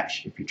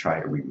crash if you try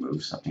to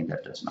remove something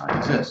that does not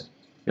exist.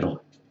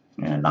 It'll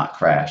not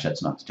crash,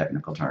 that's not the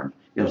technical term.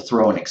 It'll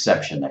throw an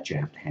exception that you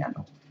have to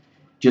handle.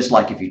 Just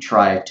like if you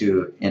try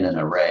to, in an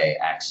array,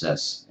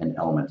 access an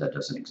element that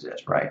doesn't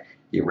exist, right?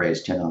 The array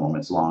is 10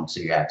 elements long,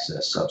 so you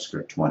access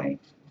subscript 20.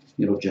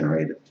 It'll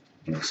generate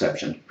an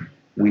exception.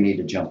 We need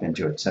to jump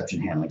into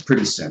exception handling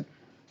pretty soon.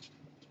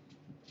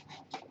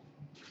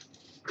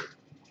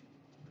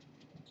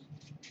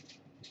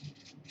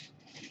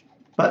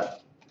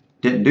 But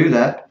didn't do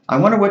that. I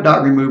wonder what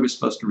 .remove is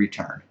supposed to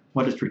return.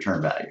 What its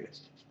return value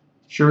is.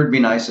 Sure, it'd be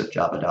nice if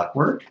Java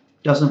worked.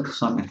 Doesn't,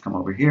 so I'm going to come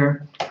over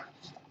here.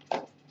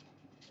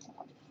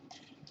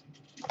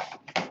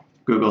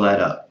 Google that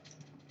up.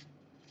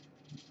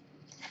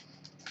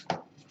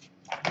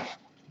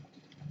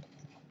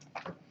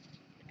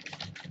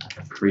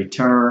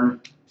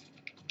 Return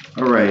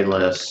array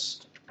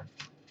list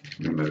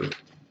remove.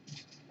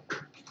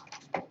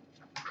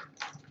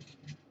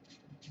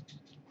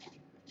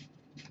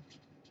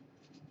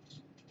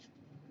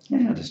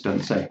 Yeah, this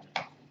doesn't say.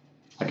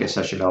 I guess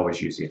I should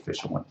always use the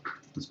official one.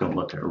 Let's go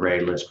look at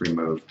array list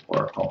remove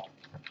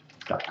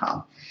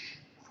oracle.com.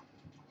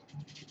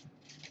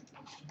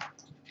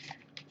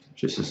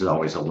 Just this is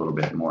always a little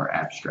bit more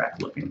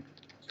abstract looking.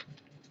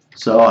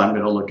 So I'm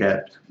going to look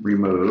at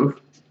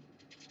remove.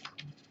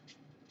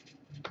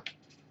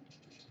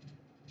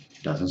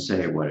 Doesn't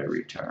say what it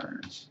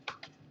returns.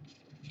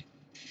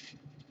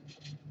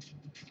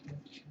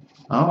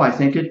 Oh, I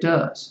think it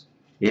does.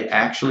 It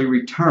actually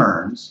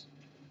returns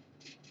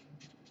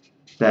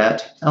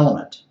that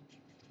element.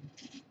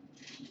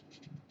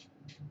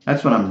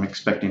 That's what I'm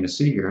expecting to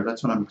see here.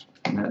 That's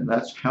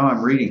how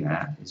I'm reading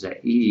that, is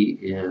that E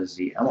is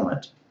the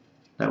element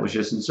that was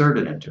just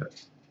inserted into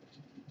it.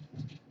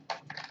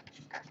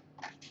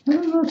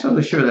 I'm not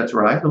totally sure that's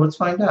right, but let's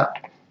find out.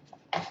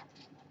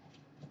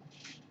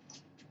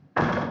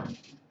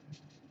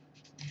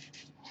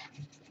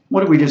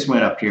 What if we just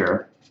went up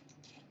here,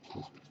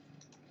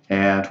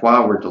 and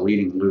while we're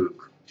deleting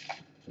Luke,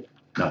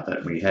 not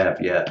that we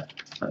have yet,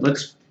 but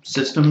let's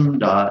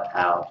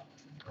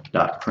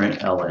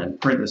system.out.println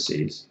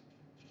parentheses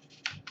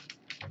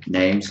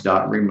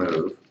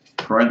names.remove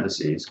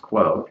parentheses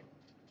quote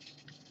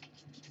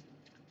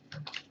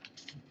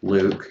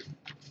Luke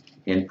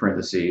in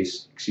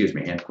parentheses,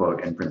 end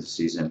quote, in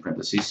parentheses,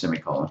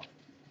 semicolon.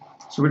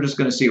 So we're just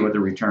going to see what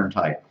the return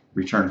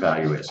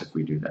value is if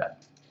we do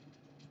that.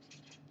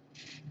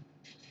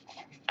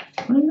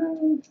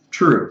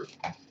 True.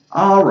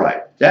 All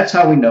right, that's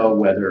how we know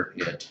whether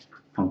it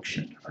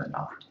functioned or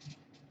not.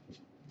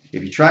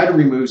 If you try to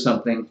remove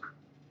something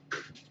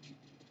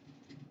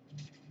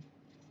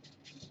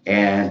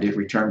and it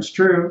returns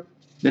true,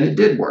 then it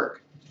did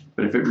work.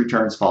 But if it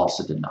returns false,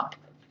 it did not.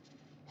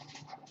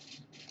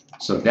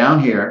 So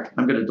down here,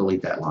 I'm going to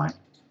delete that line.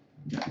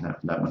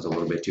 That one's a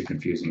little bit too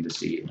confusing to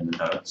see in the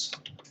notes.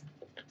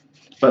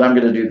 But I'm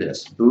going to do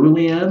this.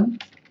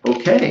 Boolean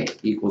OK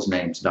equals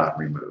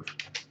names.remove.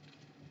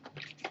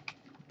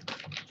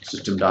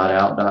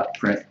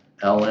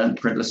 System.out.println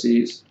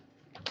parentheses.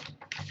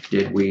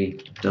 Did we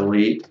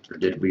delete or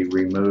did we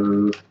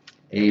remove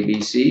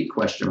ABC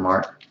question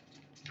mark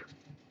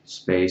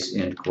space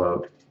end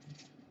quote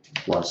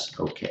plus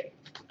OK.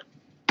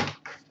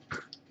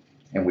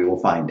 And we will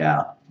find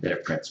out that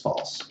it prints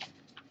false.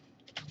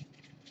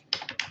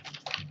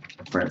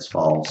 It prints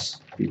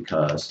false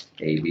because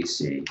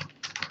ABC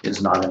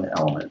is not an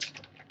element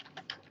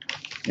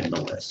in the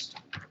list.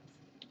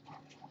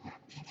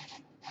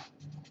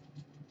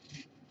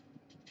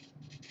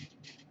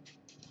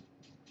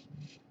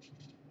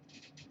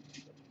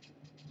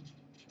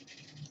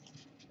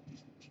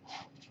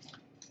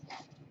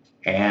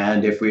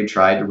 And if we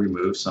tried to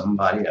remove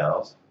somebody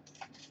else,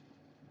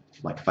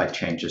 like if I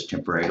change this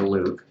temporarily to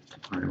Luke,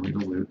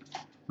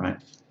 right?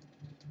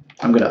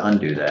 I'm going to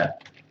undo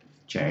that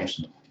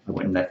change. I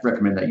wouldn't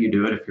recommend that you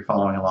do it if you're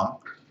following along.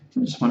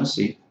 I just want to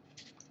see,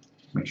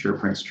 make sure it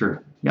prints true.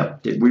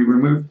 Yep, did we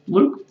remove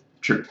Luke?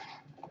 True.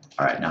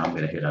 All right, now I'm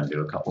going to hit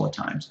undo a couple of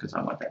times because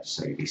I want that to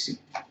say ABC.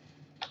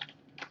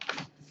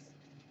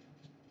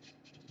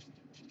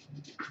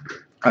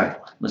 All right,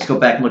 let's go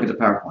back and look at the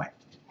PowerPoint.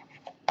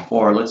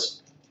 Or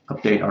let's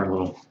update our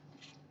little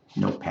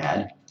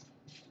notepad.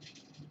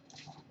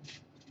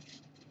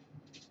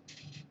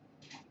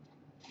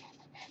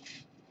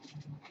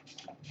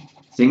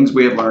 Things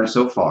we have learned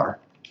so far: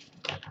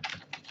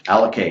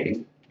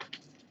 allocating,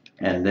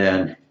 and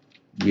then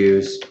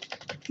use,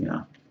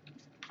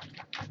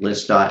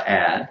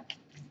 list.add,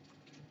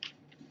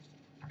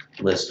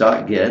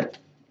 list.get,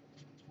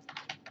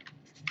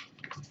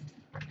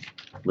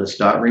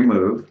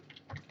 list.remove.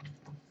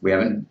 We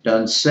haven't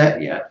done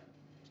set yet.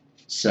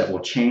 Set will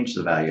change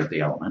the value of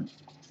the element.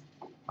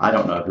 I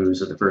don't know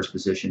who's at the first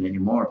position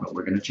anymore, but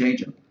we're going to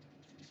change them.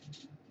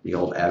 The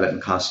old Abbott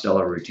and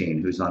Costello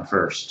routine, who's on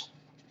first?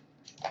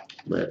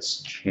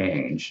 Let's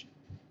change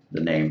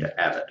the name to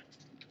Abbott.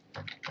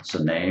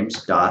 So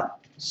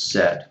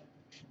names.set.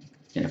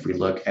 And if we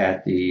look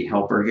at the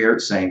helper here,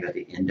 it's saying that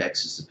the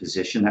index is the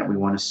position that we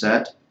want to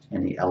set,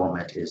 and the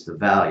element is the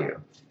value.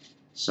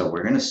 So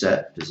we're going to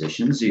set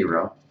position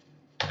 0,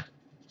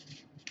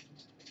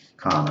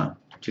 comma,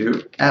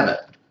 to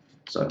Abbott.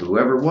 So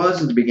whoever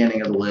was at the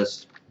beginning of the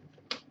list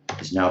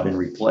has now been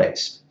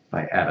replaced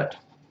by Abbott.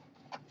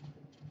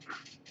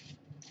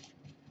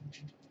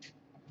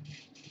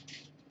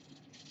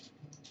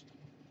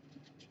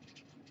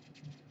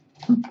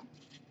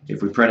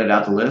 If we printed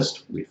out the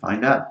list, we'd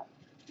find out.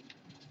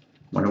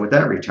 Wonder what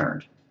that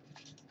returned.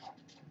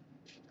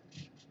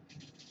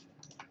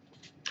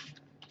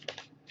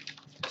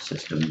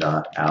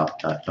 System.out.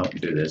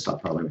 Don't do this. I'll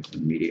probably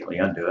immediately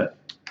undo it.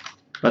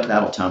 But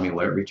that'll tell me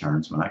what it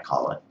returns when I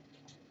call it.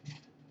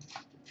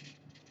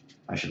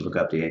 I should look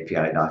up the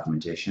API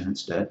documentation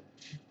instead.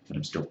 But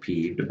I'm still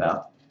peeved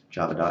about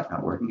Javadoc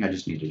not working. I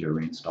just need to do a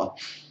reinstall.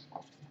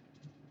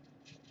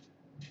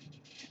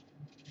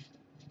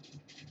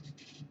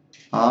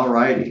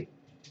 Alrighty.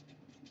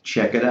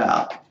 Check it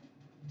out.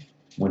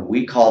 When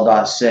we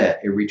call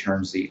 .set, it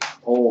returns the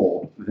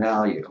old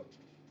value.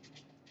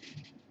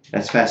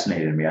 That's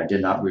fascinating to me. I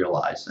did not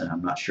realize, and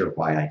I'm not sure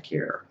why I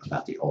care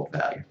about the old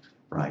value,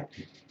 right?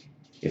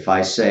 If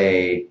I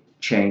say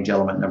change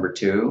element number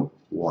 2,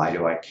 why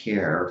do I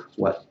care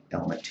what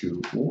element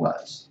 2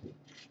 was?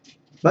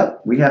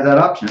 But we have that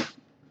option.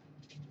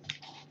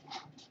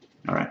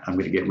 All right, I'm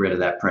going to get rid of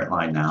that print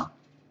line now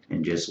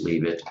and just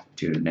leave it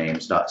to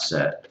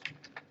names.set.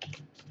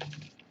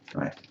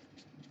 Right.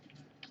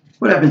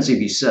 What happens if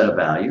you set a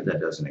value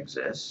that doesn't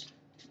exist?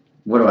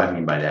 What do I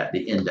mean by that? The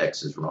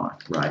index is wrong,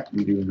 right?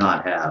 We do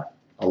not have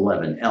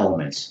 11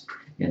 elements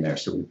in there,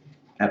 so we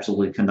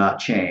absolutely cannot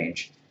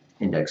change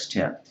index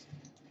 10.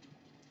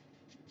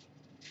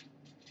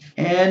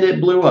 And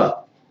it blew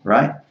up,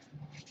 right?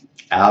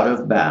 Out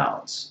of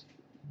bounds.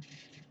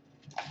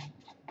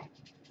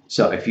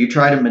 So if you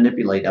try to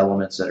manipulate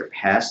elements that are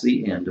past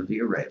the end of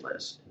the array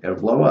list, it'll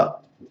blow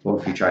up. Or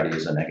if you try to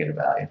use a negative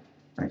value,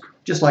 right?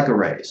 Just like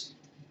arrays.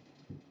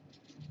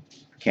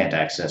 Can't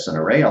access an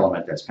array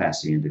element that's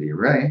past the end of the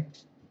array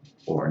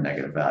or a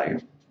negative value.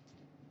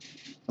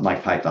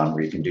 Unlike Python,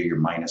 where you can do your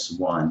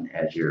 -1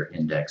 as your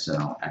index and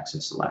I'll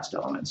access the last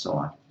element and so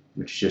on,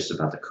 which is just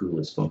about the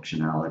coolest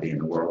functionality in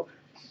the world.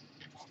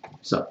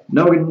 So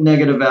no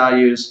negative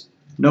values,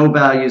 no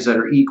values that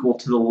are equal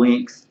to the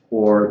length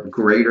or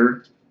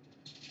greater.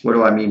 What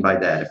do I mean by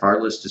that? If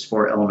our list is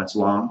 4 elements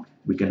long,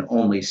 we can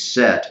only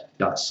set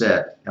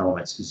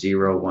elements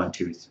 0, 1,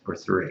 2, or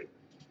 3.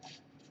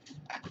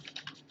 I'm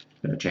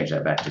going to change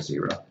that back to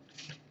 0.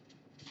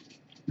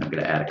 I'm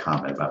going to add a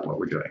comment about what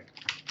we're doing.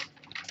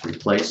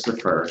 Replace the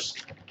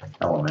first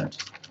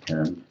element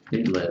in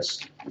the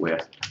list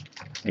with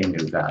a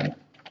new value.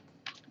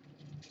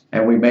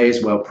 And we may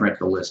as well print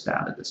the list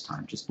out at this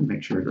time, just to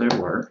make sure that it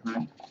works.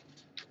 Right?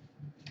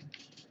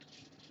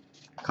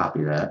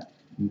 Copy that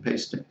and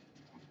paste it.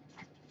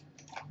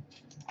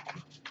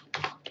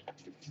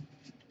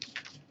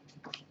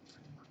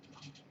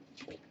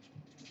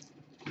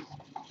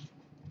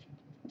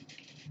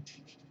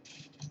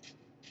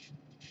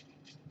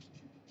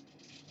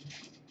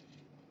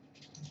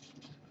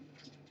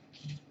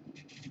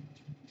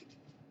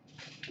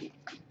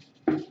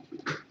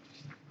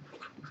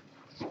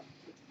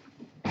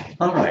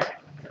 All right,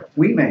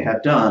 we may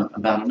have done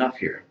about enough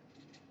here.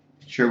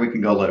 Sure, we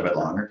can go a little bit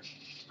longer,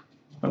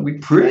 but we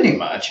pretty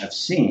much have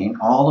seen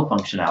all the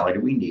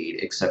functionality we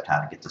need except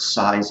how to get the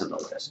size of the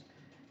list.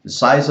 The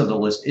size of the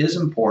list is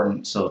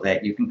important so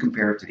that you can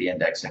compare it to the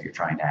index that you're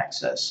trying to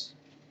access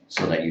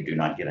so that you do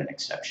not get an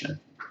exception,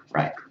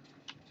 right?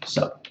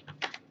 So,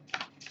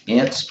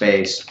 int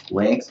space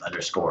length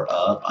underscore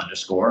of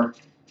underscore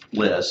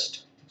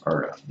list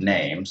or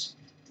names,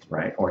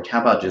 right? Or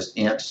how about just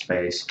int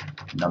space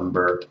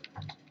number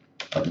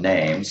of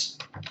names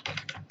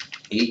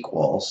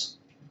equals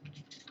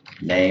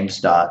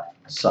names dot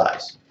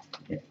size,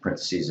 in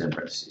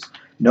parentheses.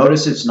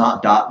 Notice it's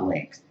not dot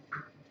length.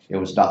 It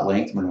was dot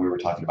length when we were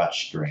talking about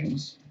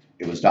strings.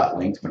 It was dot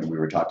length when we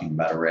were talking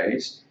about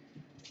arrays.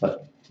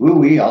 But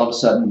ooh-wee, all of a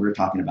sudden we're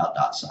talking about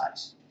dot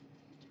size.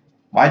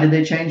 Why did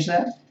they change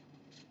that?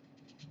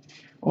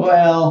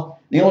 Well,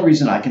 the only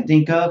reason I can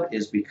think of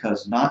is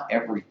because not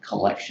every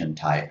collection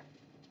type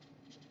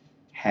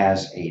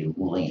has a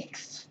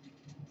length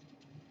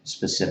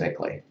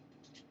specifically.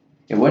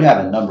 It would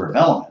have a number of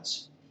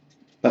elements,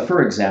 but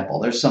for example,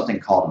 there's something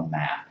called a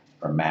map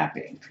or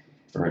mapping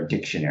or a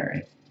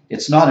dictionary.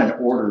 It's not an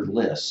ordered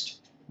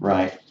list,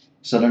 right?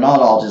 So they're not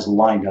all just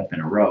lined up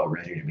in a row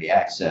ready to be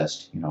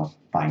accessed,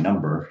 by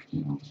number,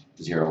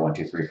 0, 1,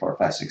 2, 3, 4,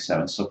 5, 6,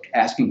 7. So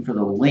asking for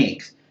the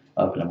length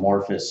of an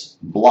amorphous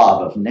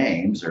blob of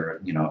names or,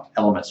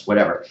 elements,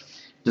 whatever,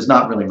 does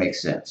not really make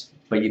sense.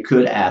 But you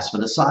could ask for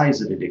the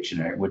size of the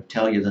dictionary. It would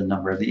tell you the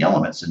number of the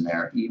elements in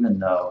there, even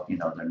though,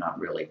 they're not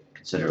really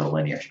considered a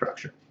linear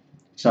structure.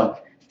 So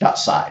dot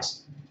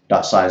size.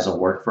 Dot size will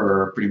work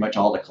for pretty much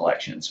all the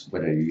collections,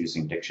 whether you're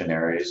using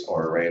dictionaries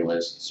or array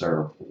lists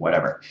or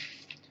whatever.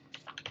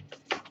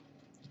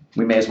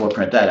 We may as well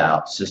print that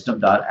out.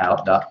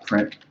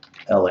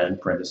 System.out.println,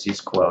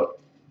 parentheses,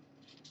 quote,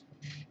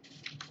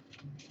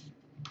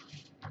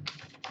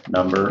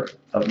 number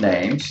of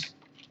names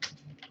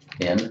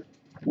in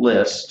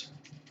list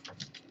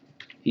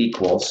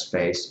equals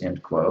space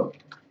end quote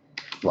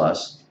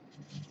plus,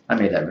 I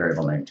made that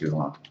variable name too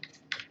long,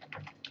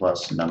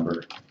 plus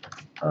number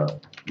of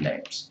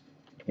names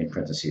in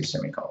parentheses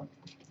semicolon.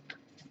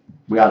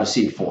 We ought to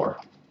see 4.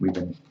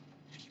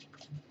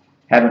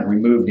 Haven't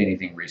removed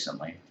anything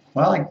recently.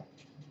 Well,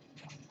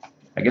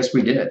 I guess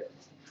we did.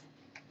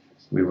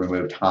 We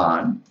removed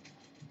Han,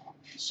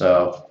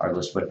 so our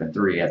list would have been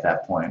 3 at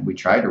that point. We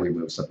tried to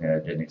remove something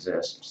that didn't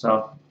exist,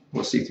 so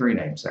we'll see 3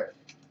 names there.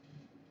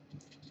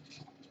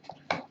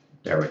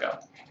 There we go.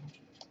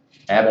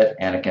 Abbott,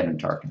 Anakin,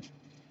 and Tarkin.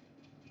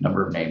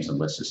 Number of names in the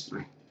list is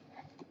 3.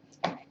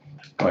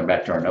 Going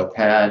back to our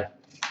notepad.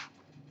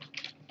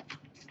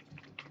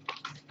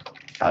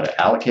 How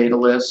to allocate a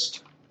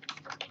list.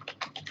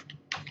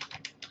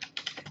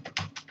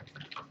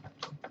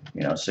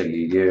 So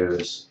you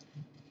use,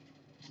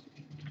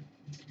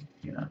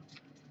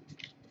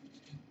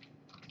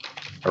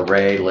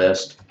 array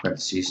list,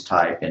 parentheses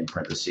type, in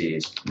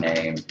parentheses,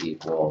 name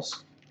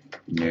equals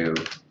new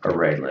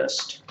array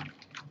list.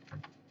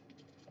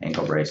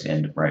 Angle brace,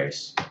 end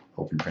brace,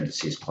 open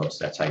parentheses, close.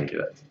 That's how you do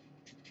it.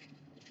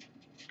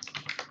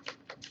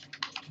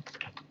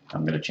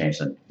 I'm going to change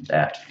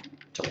that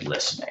to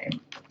list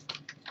name.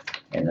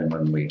 And then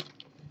when we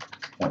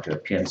want to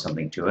append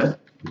something to it,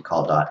 we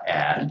call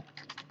 .add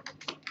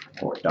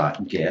or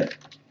 .get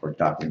or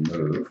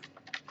 .remove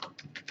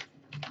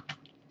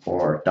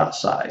or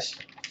 .size.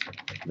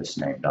 List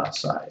name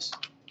 .size.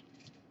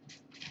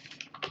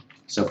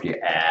 So if you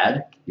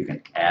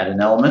can add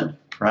an element,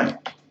 right?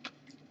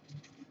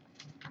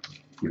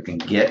 You can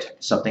get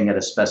something at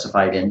a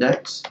specified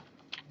index.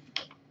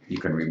 You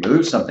can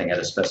remove something at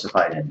a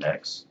specified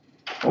index.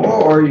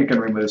 Or you can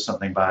remove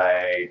something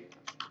by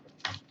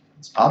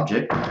its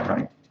object,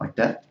 right? Like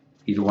that.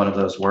 Either one of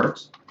those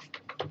works.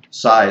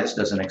 Size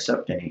doesn't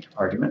accept any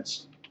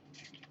arguments.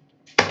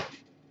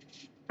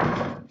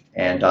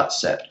 And dot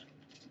set.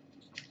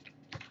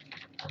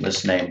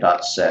 List name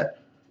dot set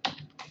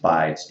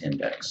by its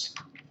index,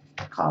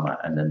 comma,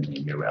 and then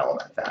the new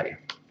element value.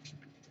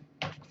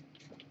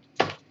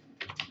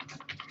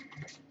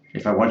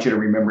 If I want you to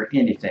remember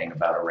anything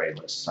about array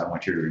lists, I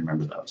want you to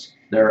remember those.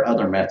 There are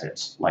other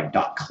methods like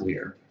dot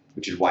clear,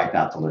 which is wipe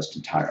out the list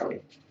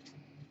entirely.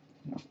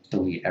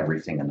 Delete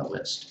everything in the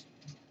list.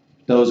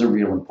 Those are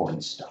real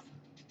important stuff.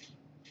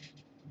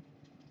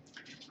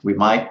 We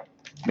might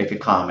make a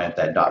comment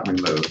that dot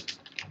remove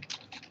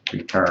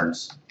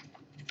returns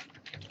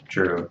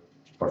true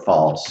or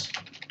false.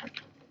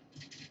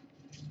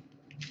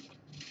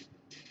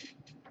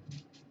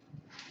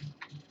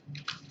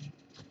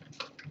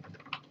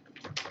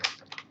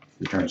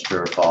 Returns true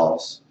or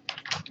false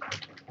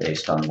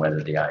based on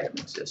whether the item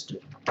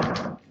existed,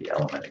 the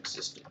element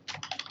existed.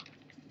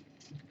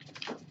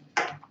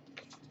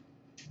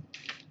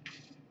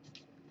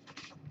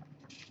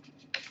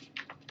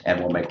 And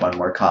we'll make one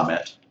more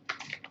comment.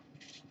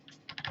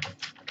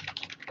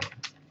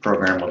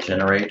 Program will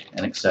generate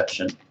an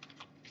exception,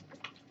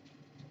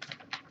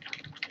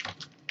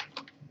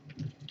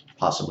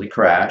 possibly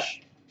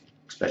crash,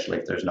 especially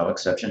if there's no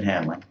exception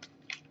handling,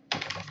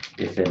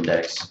 if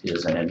index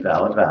is an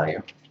invalid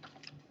value,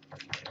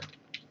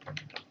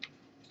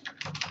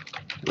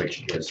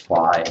 which is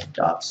why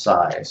dot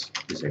size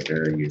is a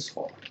very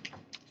useful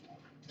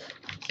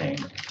thing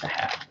to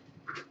have.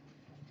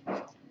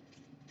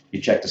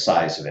 You check the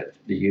size of it.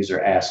 The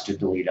user asked to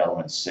delete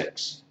element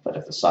 6, but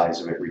if the size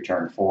of it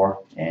returned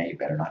 4, you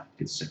better not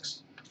get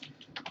 6.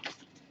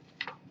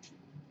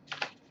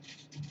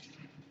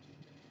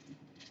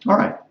 All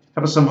right, how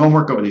about some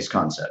homework over these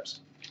concepts?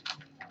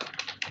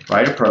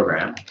 Write a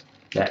program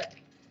that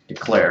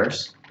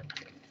declares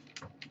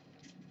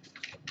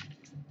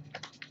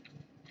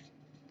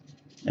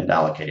and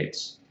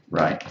allocates,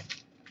 right?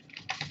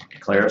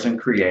 Declares and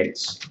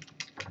creates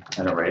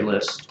an array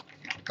list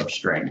of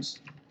strings.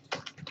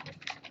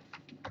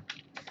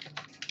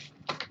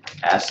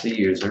 Ask the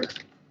user,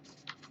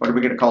 what are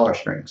we going to call our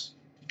strings?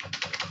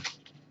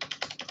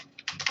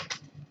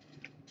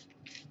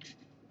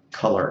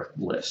 Color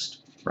list,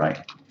 right?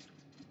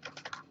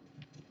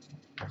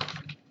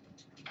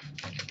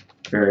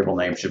 Variable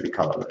name should be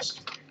color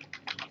list.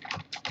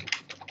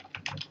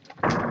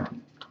 How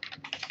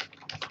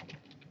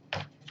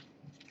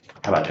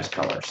about just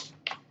colors?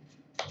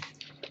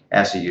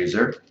 Ask the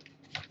user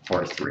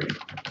for 3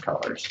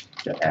 colors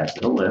to add to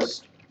the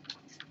list.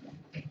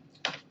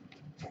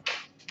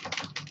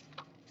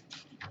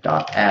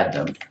 Dot add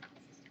them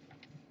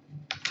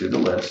to the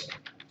list.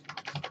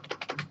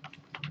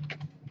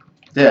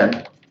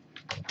 Then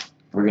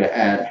we're going to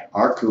add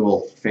our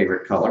cool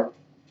favorite color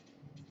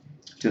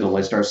to the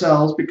list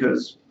ourselves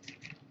because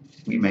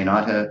it may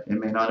not have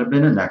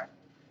been in there.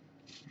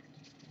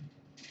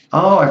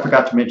 Oh, I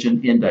forgot to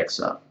mention index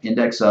of.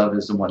 Index of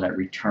is the one that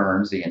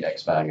returns the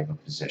index value of a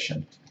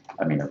position,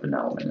 of an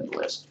element in the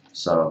list.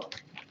 So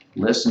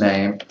list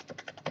name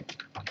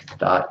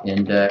dot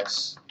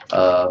index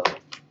of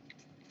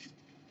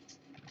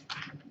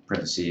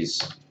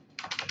parentheses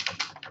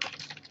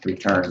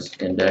returns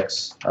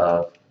index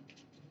of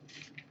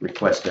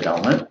requested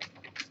element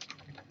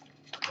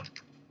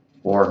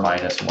or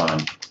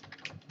 -1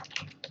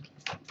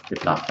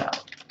 if not found.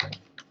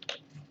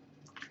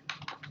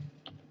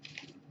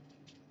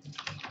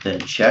 Then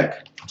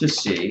check to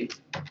see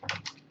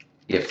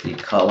if the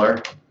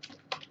color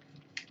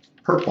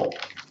purple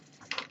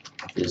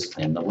is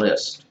in the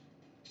list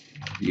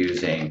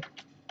using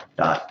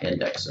dot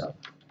index of.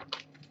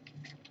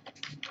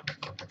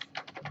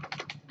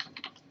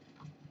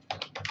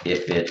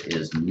 If it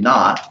is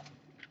not,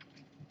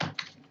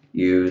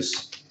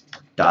 use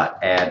dot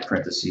add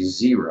parentheses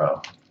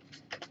 0,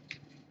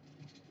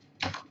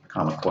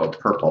 comma quote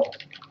purple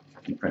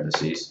in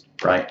parentheses,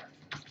 right,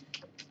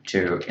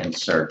 to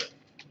insert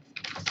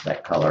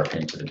that color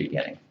into the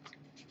beginning.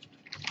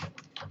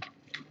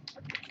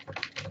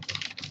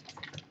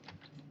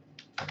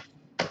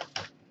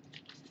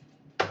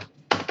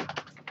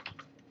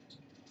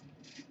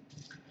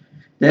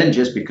 Then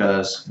just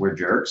because we're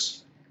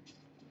jerks,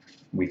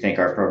 we think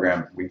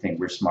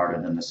we're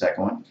smarter than the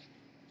second one.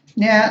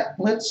 Yeah,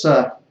 we're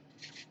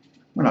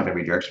not going to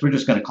be jerks. We're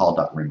just going to call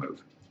dot remove,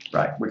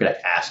 right? We're going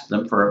to ask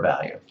them for a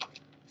value.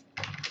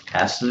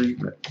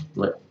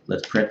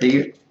 Let's print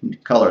the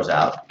colors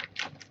out.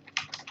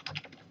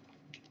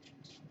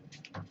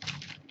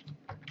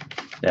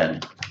 Then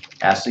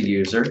ask the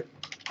user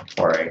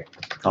for a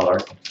color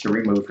to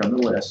remove from the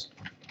list.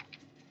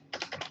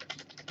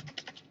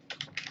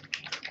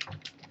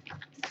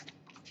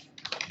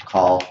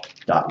 Call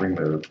dot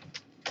remove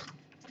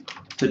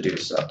to do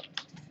so.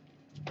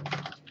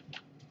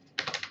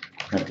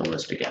 Print the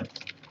list again.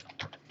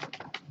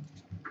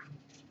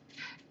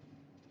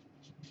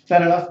 Is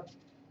that enough?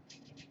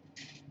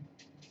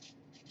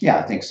 Yeah,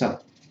 I think so.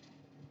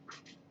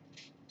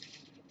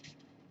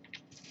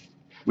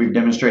 we've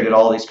demonstrated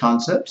all these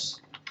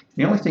concepts.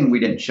 The only thing we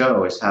didn't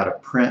show is how to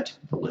print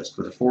the list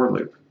with a for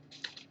loop.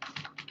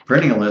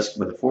 Printing a list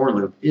with a for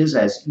loop is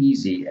as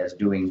easy as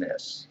doing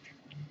this.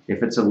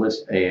 If it's a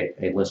list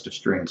of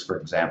strings, for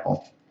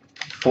example,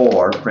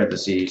 for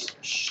parentheses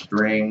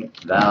string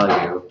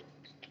value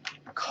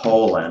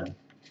colon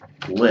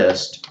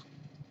list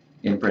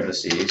in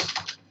parentheses,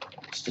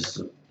 it's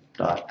just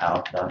dot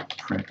out dot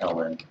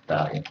println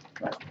value,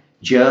 right?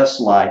 Just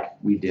like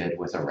we did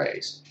with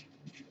arrays.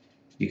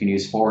 You can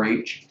use for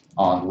each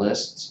on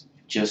lists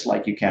just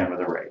like you can with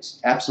arrays.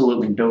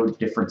 Absolutely no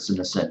difference in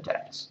the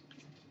syntax.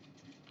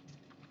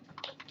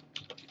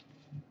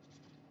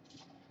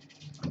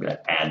 I'm going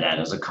to add that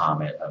as a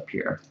comment up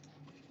here.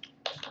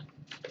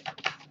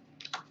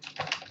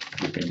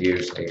 You can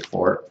use a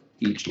for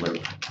each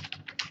loop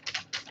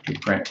to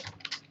print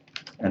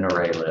an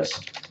array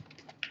list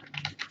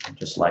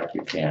just like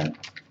you can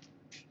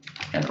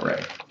an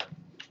array.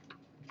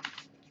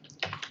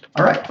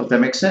 All right, hope that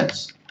makes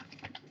sense.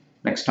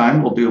 Next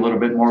time we'll do a little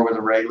bit more with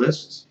array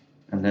lists,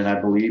 and then I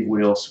believe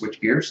we'll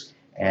switch gears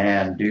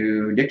and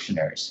do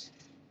dictionaries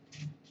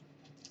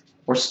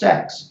or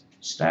stacks.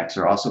 Stacks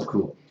are also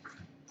cool.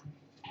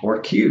 Or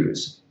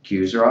queues.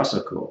 Queues are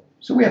also cool.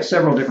 So we have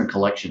several different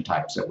collection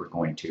types that we're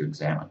going to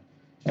examine.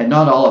 And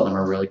not all of them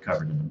are really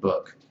covered in the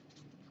book.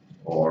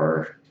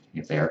 Or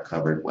if they are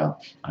covered, well,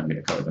 I'm going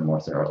to cover them more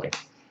thoroughly.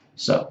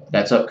 So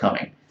that's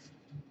upcoming.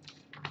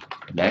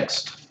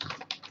 Next,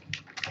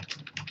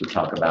 we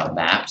talk about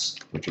maps,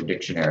 which are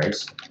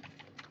dictionaries,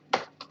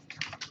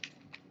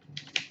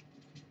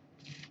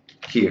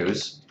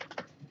 queues,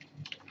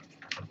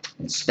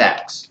 and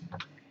stacks.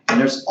 And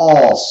there's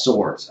all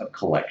sorts of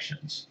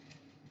collections.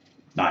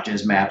 Not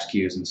just maps,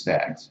 queues, and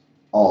stacks.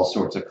 All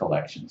sorts of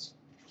collections.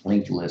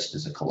 Linked list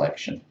is a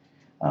collection.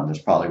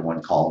 There's probably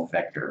one called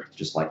vector,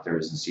 just like there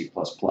is in C++.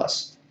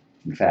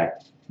 In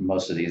fact,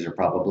 most of these are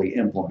probably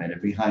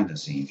implemented behind the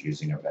scenes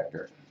using a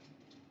vector.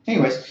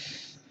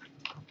 Anyways,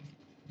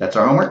 that's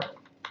our homework.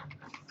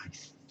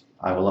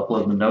 I will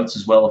upload the notes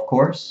as well, of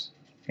course,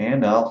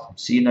 and I'll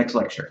see you next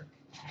lecture.